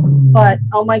technology, but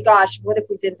oh my gosh, what if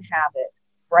we didn't have it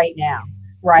right now?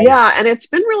 Right. Yeah. And it's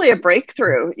been really a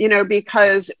breakthrough,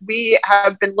 because we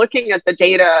have been looking at the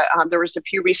data. There was a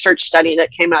Pew Research study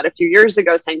that came out a few years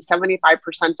ago saying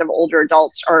 75% of older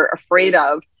adults are afraid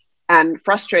of and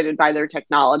frustrated by their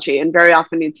technology, and very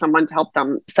often need someone to help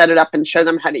them set it up and show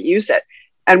them how to use it.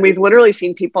 And we've literally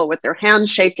seen people with their hands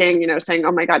shaking, saying,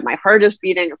 oh my God, my heart is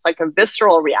beating. It's like a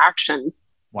visceral reaction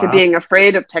to being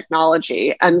afraid of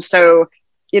technology. And so,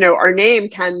 our name,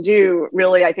 Can Do,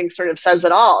 really, I think, sort of says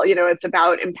it all. It's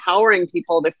about empowering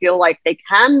people to feel like they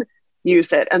can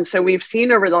use it. And so we've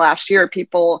seen over the last year,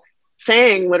 people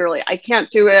saying literally, I can't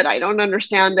do it. I don't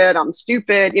understand it. I'm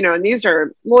stupid. And these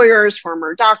are lawyers,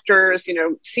 former doctors,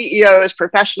 CEOs,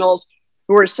 professionals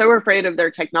who are so afraid of their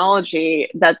technology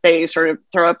that they sort of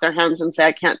throw up their hands and say,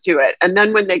 I can't do it. And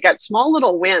then when they get small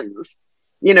little wins,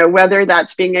 whether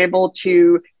that's being able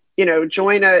to,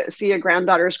 see a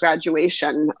granddaughter's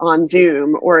graduation on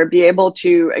Zoom, or be able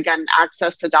to, again,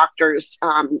 access a doctor's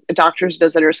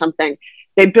visit or something,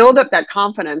 they build up that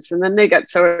confidence, and then they get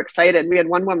so excited. We had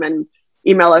one woman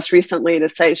email us recently to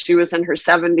say she was in her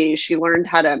 70s. She learned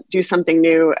how to do something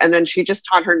new, and then she just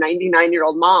taught her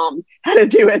 99-year-old mom how to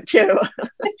do it too.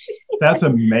 That's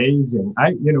amazing.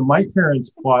 My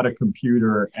parents bought a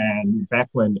computer, and back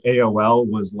when AOL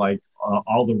was like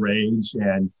all the rage,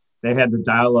 and they had the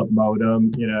dial-up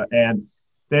modem, and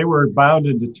they were bound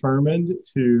and determined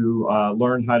to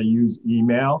learn how to use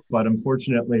email, but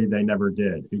unfortunately they never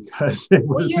did, because it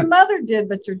was... Well, your mother did,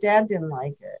 but your dad didn't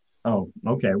like it. Oh,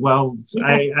 okay. Well,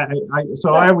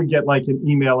 I would get like an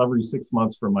email every 6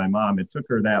 months from my mom. It took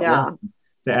her that long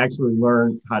to actually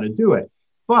learn how to do it.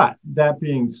 But that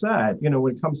being said,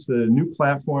 when it comes to new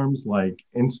platforms like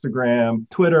Instagram,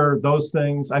 Twitter, those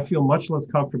things, I feel much less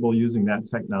comfortable using that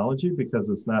technology, because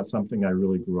it's not something I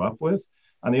really grew up with.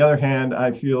 On the other hand,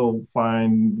 I feel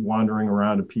fine wandering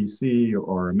around a PC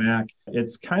or a Mac.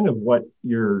 It's kind of what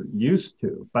you're used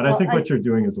to. But I think what you're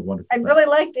doing is a wonderful thing. I'd really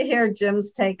like to hear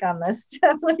Jim's take on this.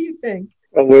 Jeff, what do you think?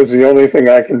 Well, Liz, the only thing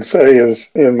I can say is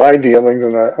in my dealings,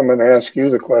 and I'm going to ask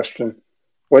you the question,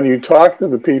 when you talk to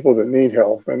the people that need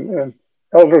help, and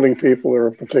elderly people are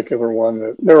a particular one,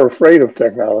 that they're afraid of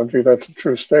technology. That's a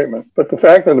true statement. But the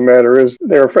fact of the matter is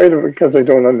they're afraid of it because they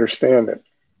don't understand it.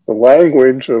 The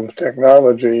language of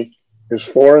technology is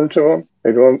foreign to them.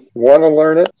 They don't want to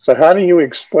learn it. So how do you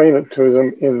explain it to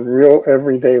them in real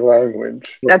everyday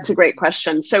language? That's a great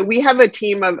question. So we have a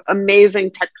team of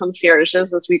amazing tech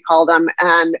concierges, as we call them,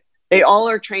 and they all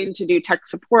are trained to do tech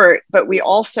support, but we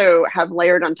also have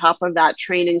layered on top of that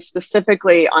training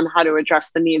specifically on how to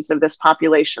address the needs of this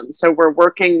population. So we're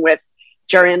working with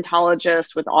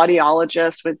gerontologists, with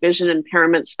audiologists, with vision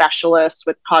impairment specialists,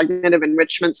 with cognitive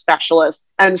enrichment specialists.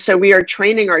 And so we are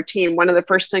training our team. One of the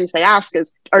first things they ask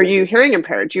is, are you hearing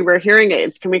impaired? Do you wear hearing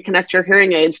aids? Can we connect your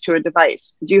hearing aids to a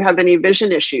device? Do you have any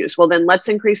vision issues? Well, then let's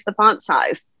increase the font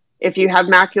size. If you have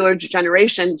macular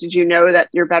degeneration, did you know that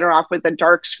you're better off with a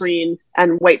dark screen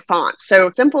and white font?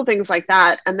 So simple things like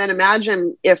that. And then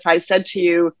imagine if I said to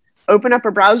you, open up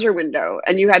a browser window,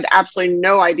 and you had absolutely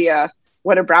no idea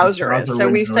what a browser is. So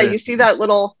we say, you see that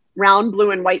little round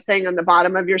blue and white thing on the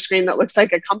bottom of your screen that looks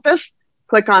like a compass?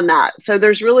 Click on that. So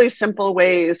there's really simple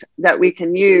ways that we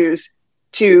can use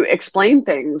to explain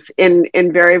things in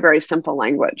very, very simple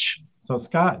language. So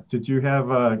Scott, did you have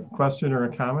a question or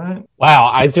a comment? Wow,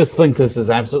 I just think this is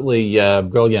absolutely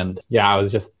brilliant. Yeah, I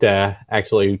was just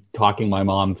actually talking my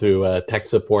mom through a tech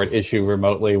support issue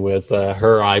remotely with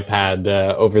her iPad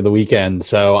over the weekend.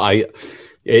 So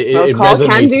it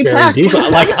resonates very deep.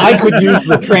 Like, I could use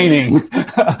the training.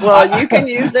 Well, you can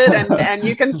use it, and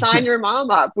you can sign your mom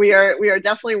up. We are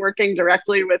definitely working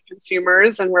directly with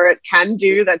consumers, and we're at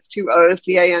Candoo, that's 2O,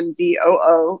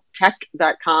 CANDOO,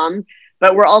 tech.com.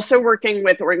 But we're also working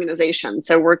with organizations.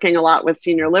 So working a lot with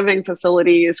senior living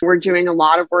facilities. We're doing a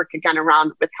lot of work, again,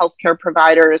 around with healthcare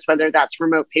providers, whether that's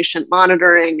remote patient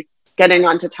monitoring, getting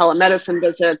onto telemedicine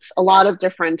visits, a lot of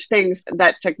different things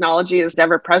that technology is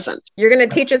ever present. You're going to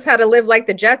teach us how to live like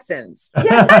the Jetsons.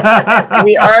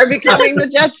 We are becoming the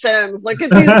Jetsons. Look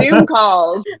at these Zoom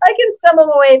calls. I can stumble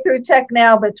my way through tech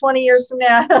now, but 20 years from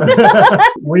now.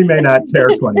 We may not care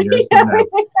 20 years from now.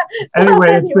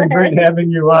 Anyway, it's been great having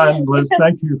you on, Liz.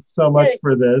 Thank you so much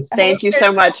for this. Thank you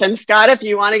so much. And Scott, if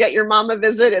you want to get your mom a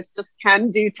visit, it's just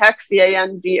Candoo Tech,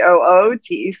 CANDOO,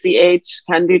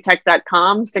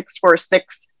 CanDooTech.com,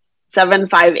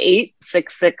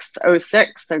 646-758-6606.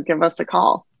 So give us a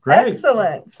call. Great.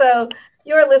 Excellent. So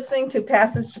you're listening to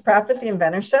Passage to Profit, the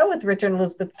Inventor Show with Richard and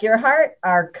Elizabeth Gearhart,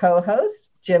 our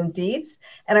co-host, Jim Dietz,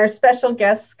 and our special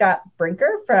guest, Scott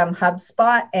Brinker from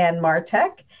HubSpot and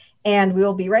MarTech. And we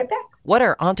will be right back. What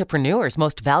are entrepreneurs'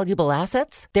 most valuable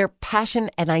assets? Their passion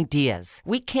and ideas.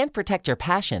 We can't protect your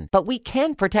passion, but we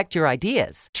can protect your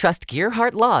ideas. Trust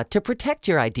Gearhart Law to protect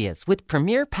your ideas with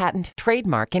premier patent,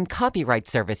 trademark, and copyright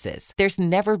services. There's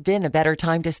never been a better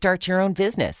time to start your own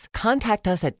business. Contact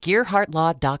us at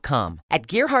GearhartLaw.com. At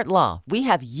Gearhart Law, we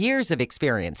have years of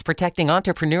experience protecting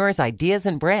entrepreneurs' ideas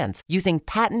and brands using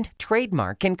patent,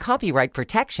 trademark, and copyright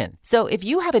protection. So if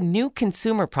you have a new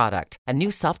consumer product, a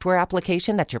new software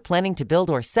application that you're planning to build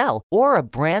or sell, or a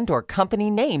brand or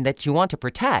company name that you want to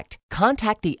protect,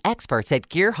 contact the experts at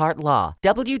Gearhart Law.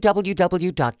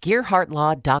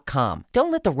 www.gearhartlaw.com.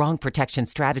 Don't let the wrong protection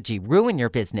strategy ruin your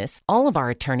business. All of our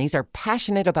attorneys are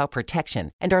passionate about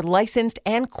protection and are licensed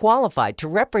and qualified to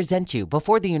represent you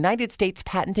before the United States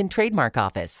Patent and Trademark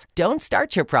Office. Don't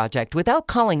start your project without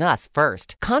calling us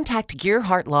first. Contact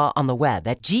Gearhart Law on the web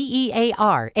at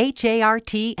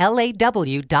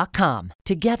GearhartLaw.com.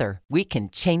 Together, we can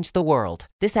change the world.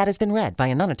 This ad has been read by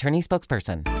a non-attorney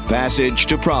spokesperson. Passage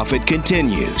to Profit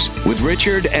continues with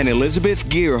Richard and Elizabeth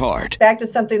Gearhart. Back to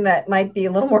something that might be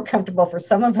a little more comfortable for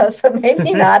some of us, but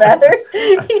maybe not others.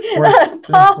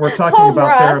 We're talking about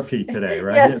Ross, therapy today,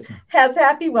 right? Yes, has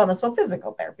Happy Wellness, well,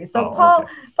 physical therapy. So Paul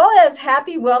has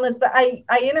Happy Wellness, but I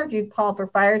interviewed Paul for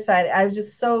Fireside. I was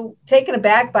just so taken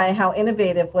aback by how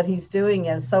innovative what he's doing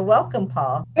is. So welcome,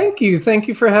 Paul. Thank you. Thank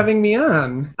you for having me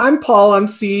on. I'm Paul. I'm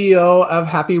CEO of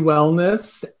Happy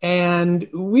Wellness. And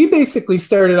we basically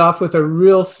started off with a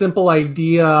real simple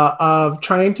idea of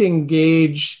trying to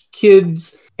engage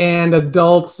kids and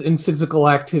adults in physical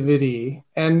activity.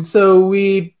 And so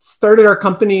we started our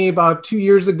company about 2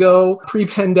 years ago,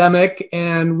 pre-pandemic,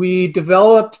 and we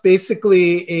developed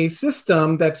basically a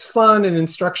system that's fun and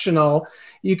instructional.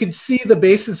 You could see the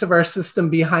basis of our system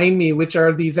behind me, which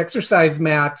are these exercise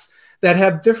mats that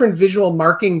have different visual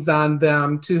markings on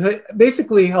them to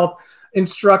basically help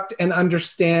instruct and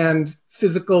understand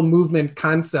physical movement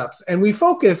concepts. And we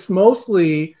focus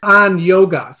mostly on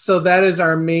yoga. So that is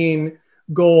our main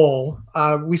goal.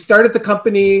 We started the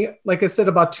company, like I said,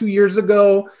 about 2 years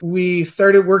ago. We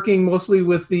started working mostly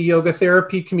with the yoga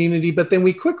therapy community, but then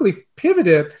we quickly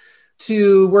pivoted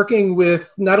to working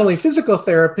with not only physical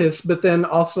therapists, but then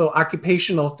also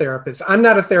occupational therapists. I'm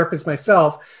not a therapist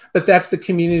myself, but that's the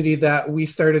community that we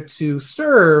started to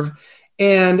serve.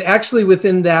 And actually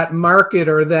within that market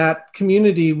or that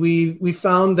community, we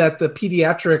found that the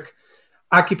pediatric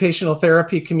occupational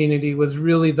therapy community was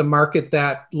really the market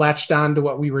that latched on to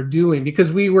what we were doing,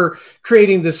 because we were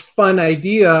creating this fun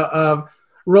idea of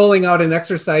rolling out an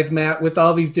exercise mat with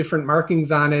all these different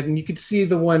markings on it. And you could see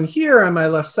the one here on my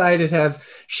left side, it has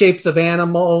shapes of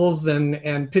animals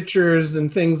and pictures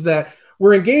and things that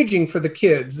were engaging for the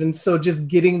kids. And so just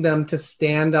getting them to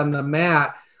stand on the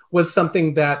mat was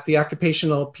something that the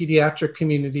occupational pediatric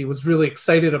community was really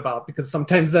excited about, because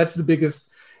sometimes that's the biggest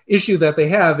issue that they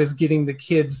have, is getting the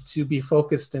kids to be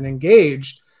focused and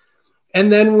engaged.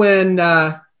 And then when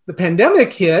the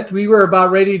pandemic hit, we were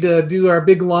about ready to do our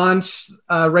big launch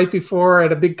right before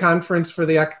at a big conference for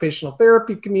the occupational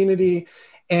therapy community.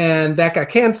 And that got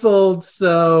canceled.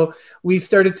 So we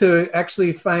started to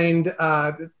actually find,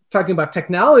 talking about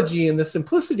technology and the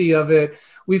simplicity of it,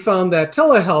 we found that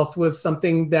telehealth was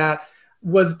something that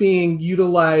was being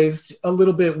utilized a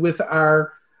little bit with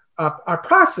our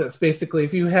process. Basically,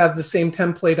 if you have the same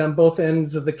template on both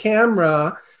ends of the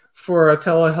camera for a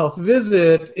telehealth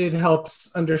visit, it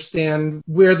helps understand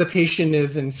where the patient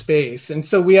is in space. And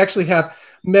so we actually have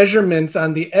measurements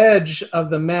on the edge of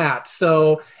the mat.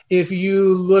 So if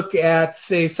you look at,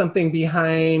 say, something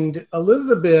behind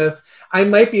Elizabeth, I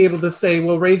might be able to say,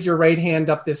 well, raise your right hand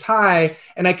up this high,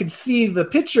 and I could see the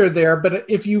picture there. But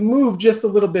if you move just a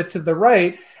little bit to the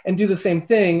right and do the same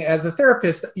thing as a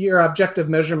therapist, your objective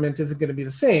measurement isn't going to be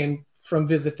the same from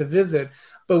visit to visit.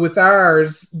 But with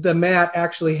ours, the mat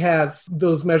actually has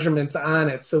those measurements on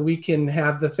it, so we can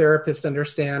have the therapist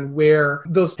understand where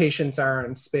those patients are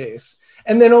in space.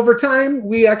 And then over time,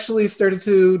 we actually started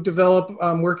to develop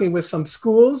working with some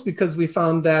schools, because we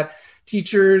found that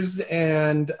teachers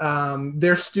and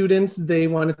their students, they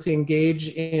wanted to engage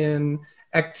in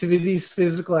activities,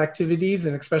 physical activities,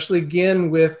 and especially again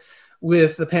with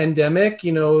the pandemic, a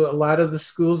lot of the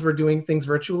schools were doing things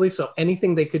virtually. So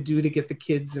anything they could do to get the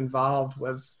kids involved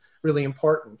was really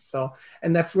important. So,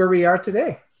 and that's where we are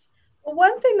today. Well,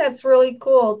 one thing that's really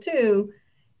cool too,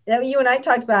 that you and I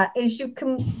talked about, is you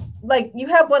can, like, you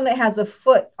have one that has a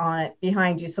foot on it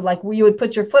behind you. So like you would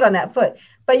put your foot on that foot,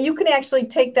 but you can actually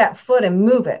take that foot and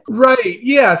move it. Right.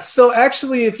 Yeah. So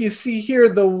actually, if you see here,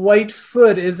 the white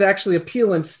foot is actually a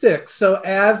peel and stick. So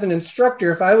as an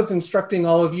instructor, if I was instructing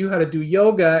all of you how to do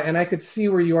yoga and I could see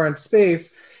where you are in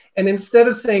space, and instead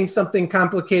of saying something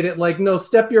complicated like, no,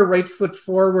 step your right foot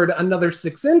forward another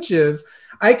 6 inches,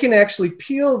 I can actually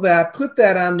peel that, put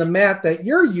that on the mat that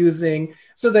you're using,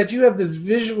 so that you have this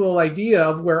visual idea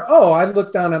of where, oh, I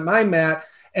look down at my mat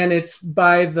and it's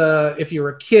by the, if you're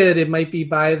a kid, it might be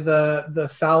by the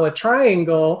solid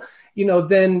triangle,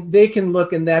 then they can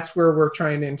look, and that's where we're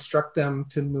trying to instruct them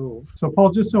to move. So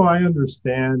Paul, just so I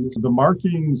understand, the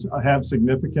markings have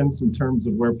significance in terms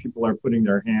of where people are putting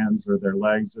their hands or their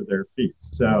legs or their feet.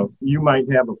 So you might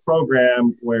have a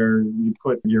program where you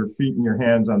put your feet and your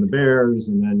hands on the bears,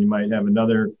 and then you might have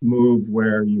another move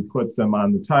where you put them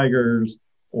on the tigers,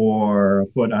 or a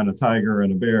foot on a tiger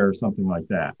and a bear, or something like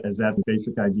that. Is that the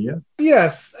basic idea?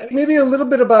 Yes, maybe a little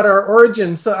bit about our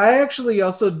origin. So I actually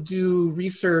also do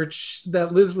research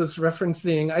that Liz was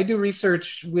referencing. I do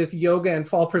research with yoga and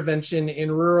fall prevention in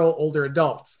rural older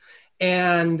adults.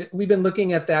 And we've been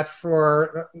looking at that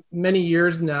for many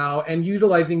years now, and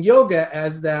utilizing yoga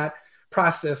as that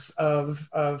process of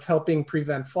helping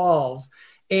prevent falls.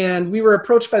 And we were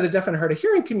approached by the deaf and hard of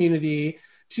hearing community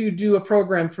to do a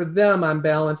program for them on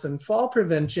balance and fall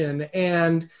prevention.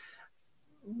 And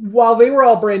while they were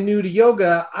all brand new to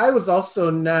yoga, I was also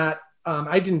not,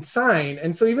 I didn't sign.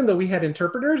 And so even though we had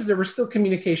interpreters, there were still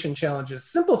communication challenges.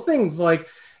 Simple things like,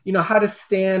 how to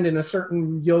stand in a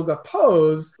certain yoga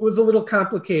pose was a little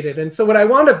complicated. And so what I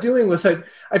wound up doing was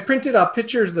I printed out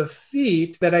pictures of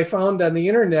feet that I found on the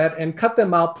internet and cut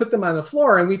them out, put them on the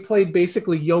floor, and we played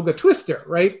basically yoga twister,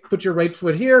 right? Put your right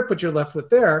foot here, put your left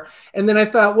foot there. And then I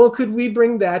thought, well, could we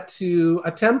bring that to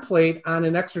a template on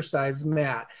an exercise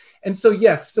mat? And so,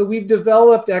 yes, so we've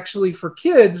developed, actually for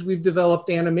kids, we've developed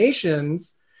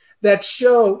animations that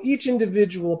show each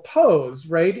individual pose,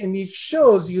 right? And each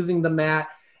shows using the mat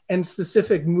and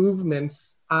specific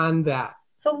movements on that.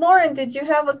 So Lauren, did you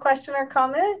have a question or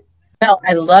comment? Well,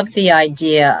 I love the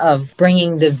idea of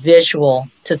bringing the visual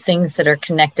to things that are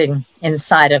connecting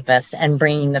inside of us, and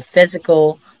bringing the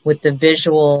physical with the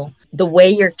visual. The way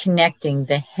you're connecting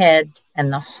the head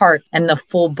and the heart and the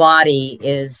full body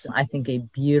is, I think, a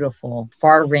beautiful,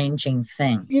 far-ranging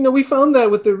thing. We found that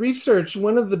with the research,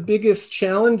 one of the biggest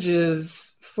challenges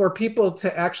for people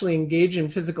to actually engage in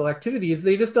physical activity is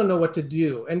they just don't know what to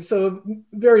do. And so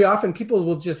very often people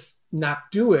will just not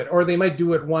do it, or they might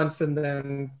do it once and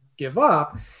then give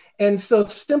up. And so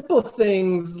simple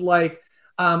things like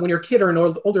when you're a kid or an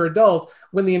older adult,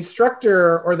 when the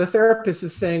instructor or the therapist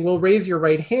is saying, well, raise your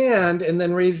right hand and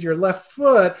then raise your left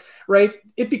foot, right?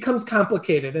 It becomes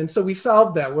complicated. And so we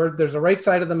solved that, where there's a right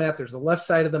side of the mat, there's a left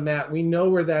side of the mat. We know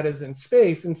where that is in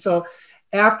space. And so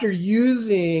after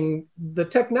using the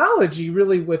technology,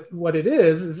 really what it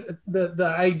is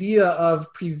the idea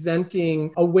of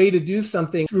presenting a way to do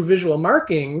something through visual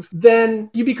markings, then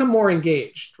you become more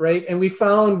engaged, right? And we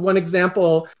found one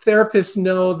example, therapists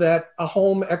know that a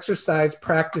home exercise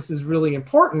practice is really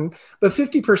important, but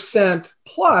 50%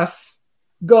 plus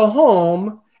go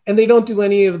home and they don't do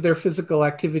any of their physical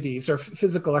activities or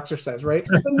physical exercise, right?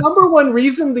 The number one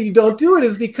reason that you don't do it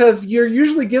is because you're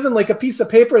usually given like a piece of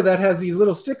paper that has these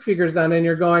little stick figures on it, and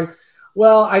you're going,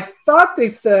 well, I thought they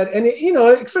said, and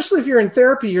especially if you're in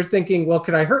therapy, you're thinking, well,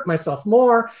 could I hurt myself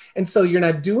more? And so you're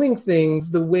not doing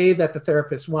things the way that the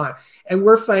therapists want. And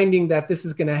we're finding that this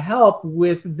is going to help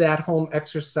with that home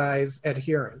exercise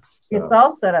adherence. It's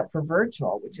all set up for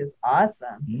virtual, which is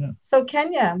awesome. Yeah. So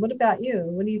Kenya, what about you?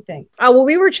 What do you think? Oh, well,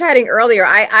 we were chatting earlier.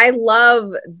 I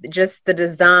love just the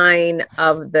design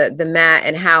of the mat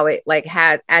and how it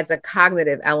adds a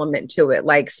cognitive element to it.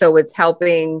 Like, so it's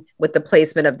helping with the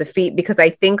placement of the feet, because I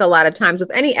think a lot of times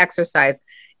with any exercise,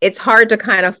 it's hard to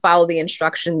kind of follow the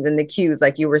instructions and the cues,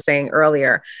 like you were saying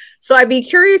earlier. So I'd be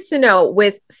curious to know,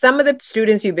 with some of the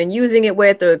students you've been using it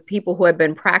with, or people who have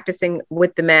been practicing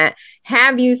with the mat,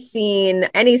 have you seen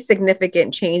any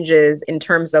significant changes in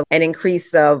terms of an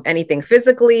increase of anything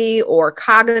physically or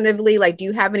cognitively? Like, do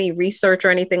you have any research or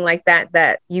anything like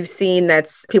that you've seen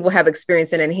that's people have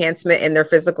experienced an enhancement in their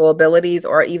physical abilities,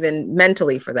 or even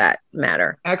mentally for that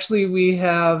matter? Actually, we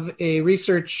have a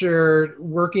researcher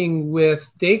working with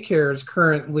daycares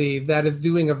currently that is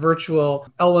doing a virtual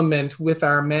element with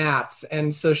our mats.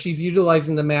 And so she's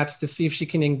utilizing the mats to see if she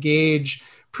can engage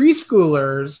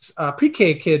preschoolers,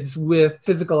 pre-K kids with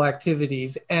physical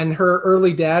activities. And her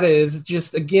early data is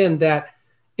just, again, that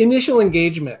initial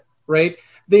engagement, right?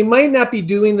 They might not be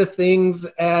doing the things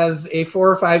as a 4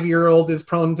 or 5 year old is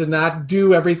prone to not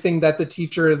do everything that the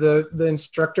teacher, the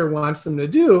instructor wants them to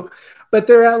do, but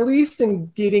they're at least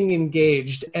getting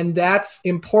engaged. And that's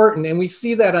important. And we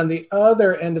see that on the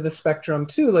other end of the spectrum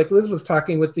too. Like Liz was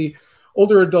talking with the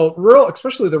older adult rural,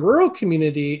 especially the rural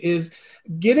community, is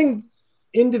getting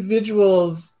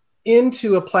individuals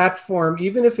into a platform,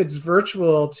 even if it's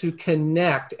virtual, to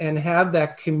connect and have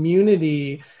that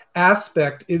community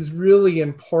aspect is really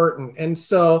important. And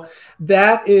so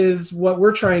that is what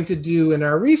we're trying to do in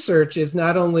our research, is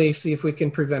not only see if we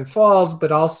can prevent falls,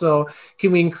 but also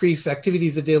can we increase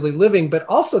activities of daily living, but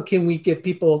also can we get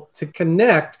people to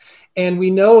connect. And we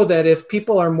know that if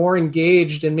people are more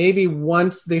engaged, and maybe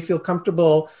once they feel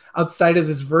comfortable outside of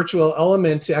this virtual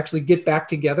element to actually get back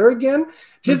together again,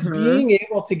 just being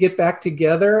able to get back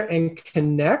together and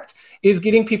connect is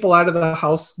getting people out of the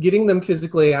house, getting them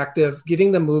physically active, getting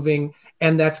them moving,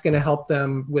 and that's going to help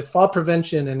them with fall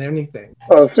prevention and anything.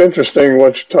 Well, it's interesting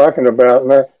what you're talking about.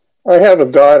 And I have a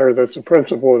daughter that's a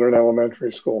principal at an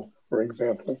elementary school, for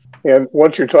example. And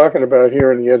what you're talking about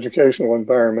here in the educational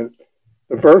environment,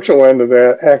 the virtual end of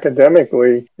that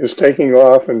academically is taking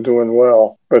off and doing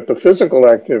well, but the physical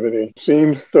activity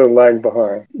seems to lag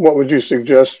behind. What would you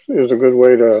suggest is a good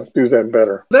way to do that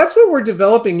better? That's what we're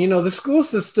developing. You know, the school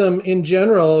system in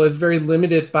general is very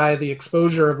limited by the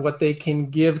exposure of what they can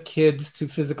give kids to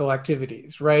physical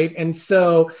activities, right? And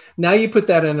so now you put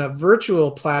that in a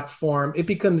virtual platform, it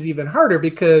becomes even harder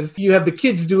because you have the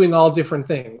kids doing all different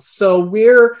things. So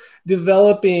we're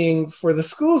developing for the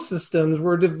school systems,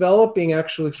 we're developing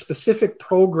actually specific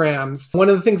programs. One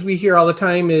of the things we hear all the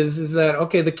time is that,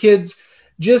 okay, the kids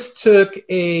just took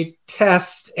a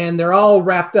test and they're all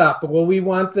wrapped up. Well, we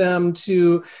want them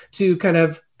to kind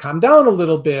of calm down a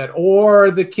little bit, or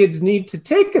the kids need to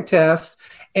take a test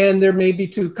and they're maybe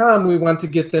too calm. We want to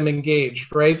get them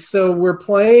engaged, right? So we're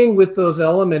playing with those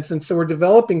elements. And so we're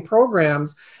developing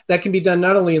programs that can be done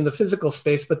not only in the physical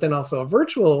space, but then also a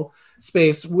virtual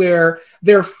space where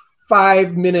they're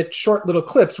 5-minute short little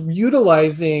clips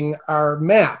utilizing our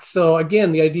mats. So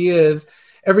again, the idea is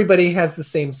everybody has the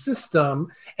same system.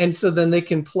 And so then they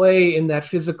can play in that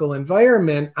physical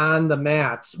environment on the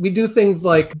mats. We do things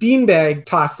like beanbag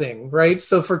tossing, right?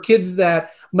 So for kids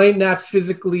that might not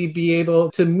physically be able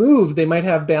to move, they might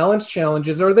have balance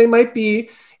challenges, or they might be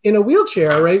in a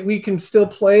wheelchair, right? We can still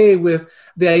play with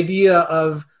the idea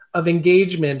of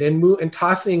engagement and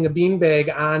tossing a beanbag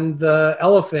on the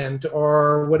elephant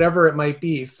or whatever it might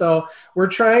be. So we're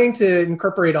trying to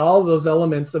incorporate all of those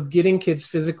elements of getting kids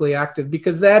physically active,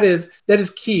 because that is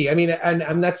key. I mean, and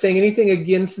I'm not saying anything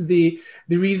against the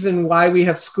reason why we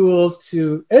have schools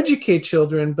to educate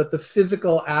children, but the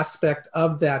physical aspect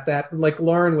of that, like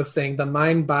Lauren was saying, the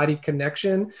mind-body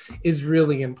connection is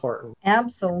really important.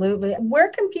 Absolutely. Where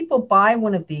can people buy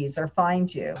one of these or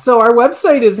find you? So our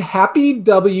website is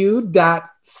happyw.co.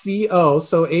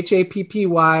 So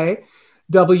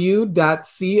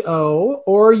happyw.co,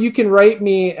 or you can write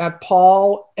me at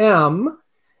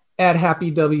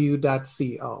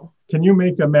paulm@happyw.co. Can you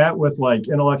make a mat with like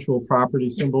intellectual property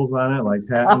symbols on it, like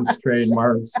patents,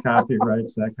 trademarks,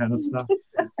 copyrights, that kind of stuff?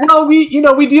 Well, we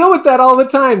deal with that all the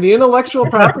time, the intellectual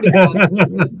property.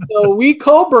 So we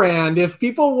co-brand. If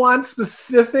people want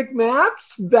specific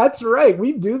mats, that's right.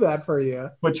 We do that for you.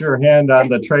 Put your hand on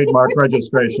the trademark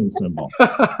registration symbol.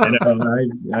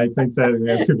 I think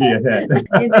that could be a hit.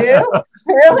 You do?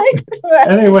 Really?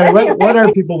 Anyway, what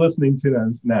are people listening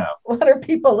to now? What are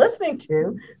people listening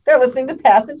to? They're listening to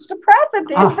Passage to Profit,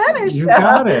 the Inventor You Show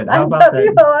got it. How on about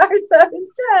that? WOR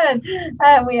 710.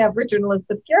 And we have Richard and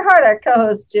Elizabeth Gearhart, our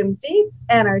co-host Jim Dietz,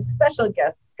 and our special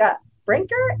guest Scott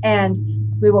Brinker. And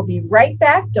we will be right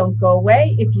back. Don't go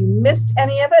away. If you missed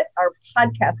any of it, our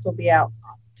podcast will be out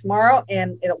tomorrow,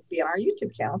 and it'll be on our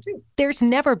YouTube channel too. There's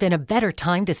never been a better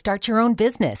time to start your own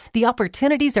business. The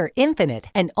opportunities are infinite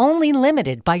and only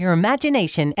limited by your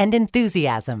imagination and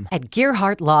enthusiasm. At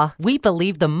Gearhart Law, we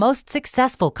believe the most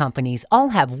successful companies all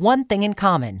have one thing in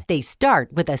common. They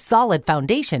start with a solid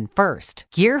foundation first.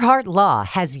 Gearhart Law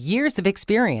has years of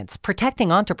experience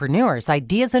protecting entrepreneurs'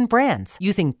 ideas and brands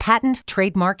using patent,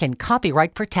 trademark, and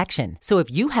copyright protection. So if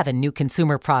you have a new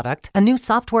consumer product, a new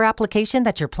software application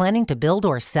that you're planning to build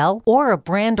or sell, or a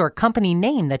brand or company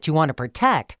name that you want to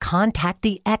protect, contact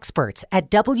the experts at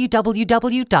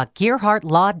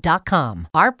www.gearhartlaw.com.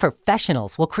 Our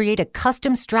professionals will create a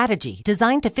custom strategy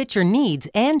designed to fit your needs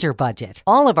and your budget.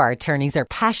 All of our attorneys are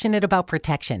passionate about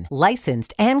protection,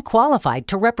 licensed and qualified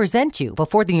to represent you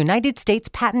before the United States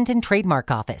Patent and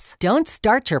Trademark Office. Don't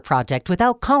start your project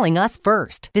without calling us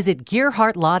first. Visit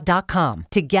gearhartlaw.com.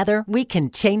 Together, we can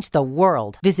change the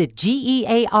world. Visit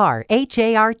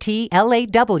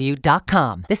GearHartlaw.com.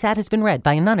 This ad has been read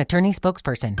by a non-attorney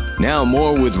spokesperson. Now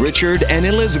more with Richard and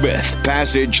Elizabeth.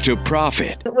 Passage to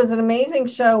Profit. It was an amazing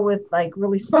show with like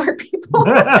really smart people.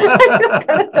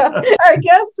 Our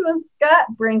guest was Scott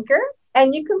Brinker,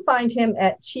 and you can find him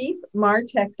at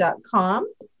chiefmartech.com.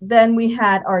 Then we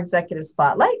had our executive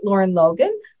spotlight, Lauren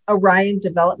Logan, Orion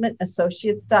Development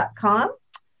Associates.com.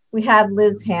 We had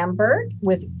Liz Hamburg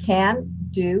with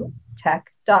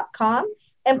CanDoTech.com.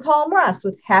 And Paul Ross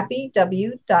with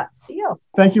happyw.co.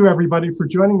 Thank you, everybody, for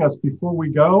joining us. Before we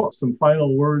go, some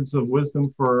final words of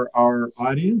wisdom for our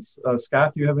audience.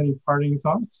 Scott, do you have any parting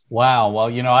thoughts? Wow. Well,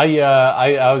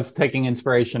 I was taking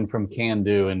inspiration from Can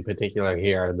Do in particular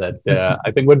here, that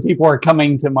I think when people are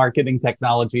coming to marketing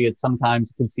technology, it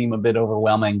sometimes can seem a bit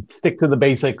overwhelming. Stick to the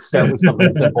basics, start with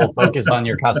something simple, focus on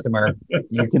your customer.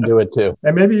 You can do it too.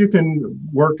 And maybe you can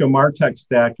work a MarTech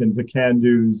stack into Can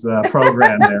Do's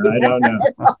program there. I don't know.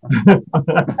 They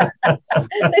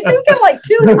seem kind of like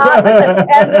two opposite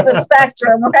ends of the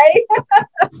spectrum, right?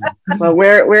 Well,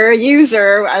 we're a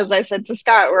user, as I said to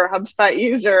Scott, we're a HubSpot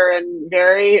user, and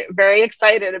very, very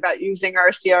excited about using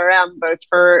our CRM, both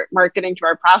for marketing to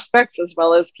our prospects as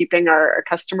well as keeping our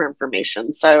customer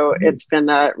information. So it's been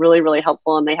really, really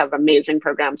helpful, and they have amazing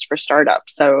programs for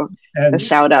startups. So a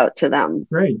shout out to them.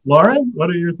 Great. Lauren, what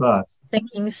are your thoughts?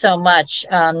 Thank you so much,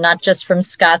 not just from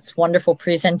Scott's wonderful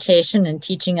presentation and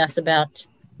teaching us about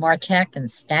MarTech and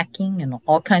stacking and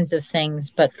all kinds of things,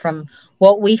 but from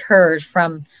what we heard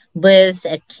from Liz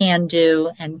at Can Do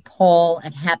and Paul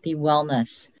at Happy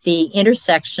Wellness. The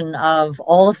intersection of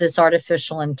all of this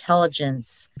artificial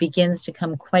intelligence begins to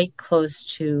come quite close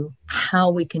to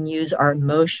how we can use our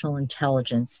emotional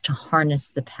intelligence to harness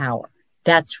the power.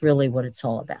 That's really what it's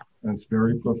all about. That's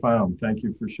very profound. Thank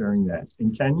you for sharing that.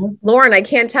 In Kenya? Lauren, I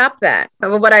can't top that.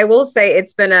 But I will say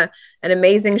it's been an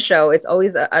amazing show. It's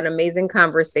always an amazing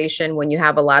conversation when you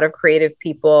have a lot of creative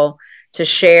people to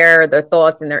share their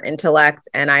thoughts and their intellect.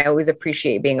 And I always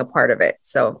appreciate being a part of it.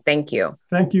 So thank you.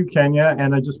 Thank you, Kenya.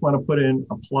 And I just want to put in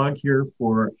a plug here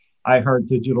for iHeart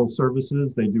Digital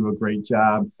Services. They do a great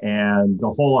job, and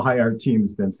the whole iHeart team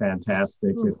has been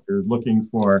fantastic. If you're looking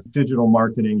for digital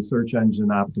marketing, search engine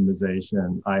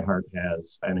optimization, iHeart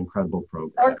has an incredible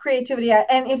program. Or creativity.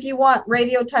 And if you want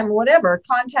radio time or whatever,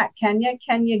 contact Kenya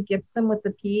Gibson with the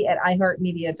P at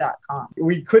iHeartMedia.com.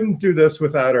 We couldn't do this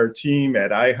without our team at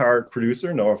iHeart,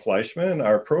 producer Noah Fleischman,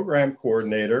 our program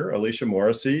coordinator Alicia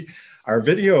Morrissey, our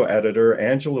video editor,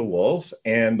 Angela Wolf,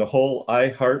 and the whole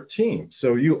iHeart team.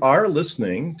 So you are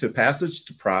listening to Passage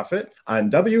to Profit on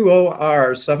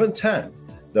WOR 710,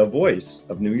 the voice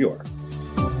of New York.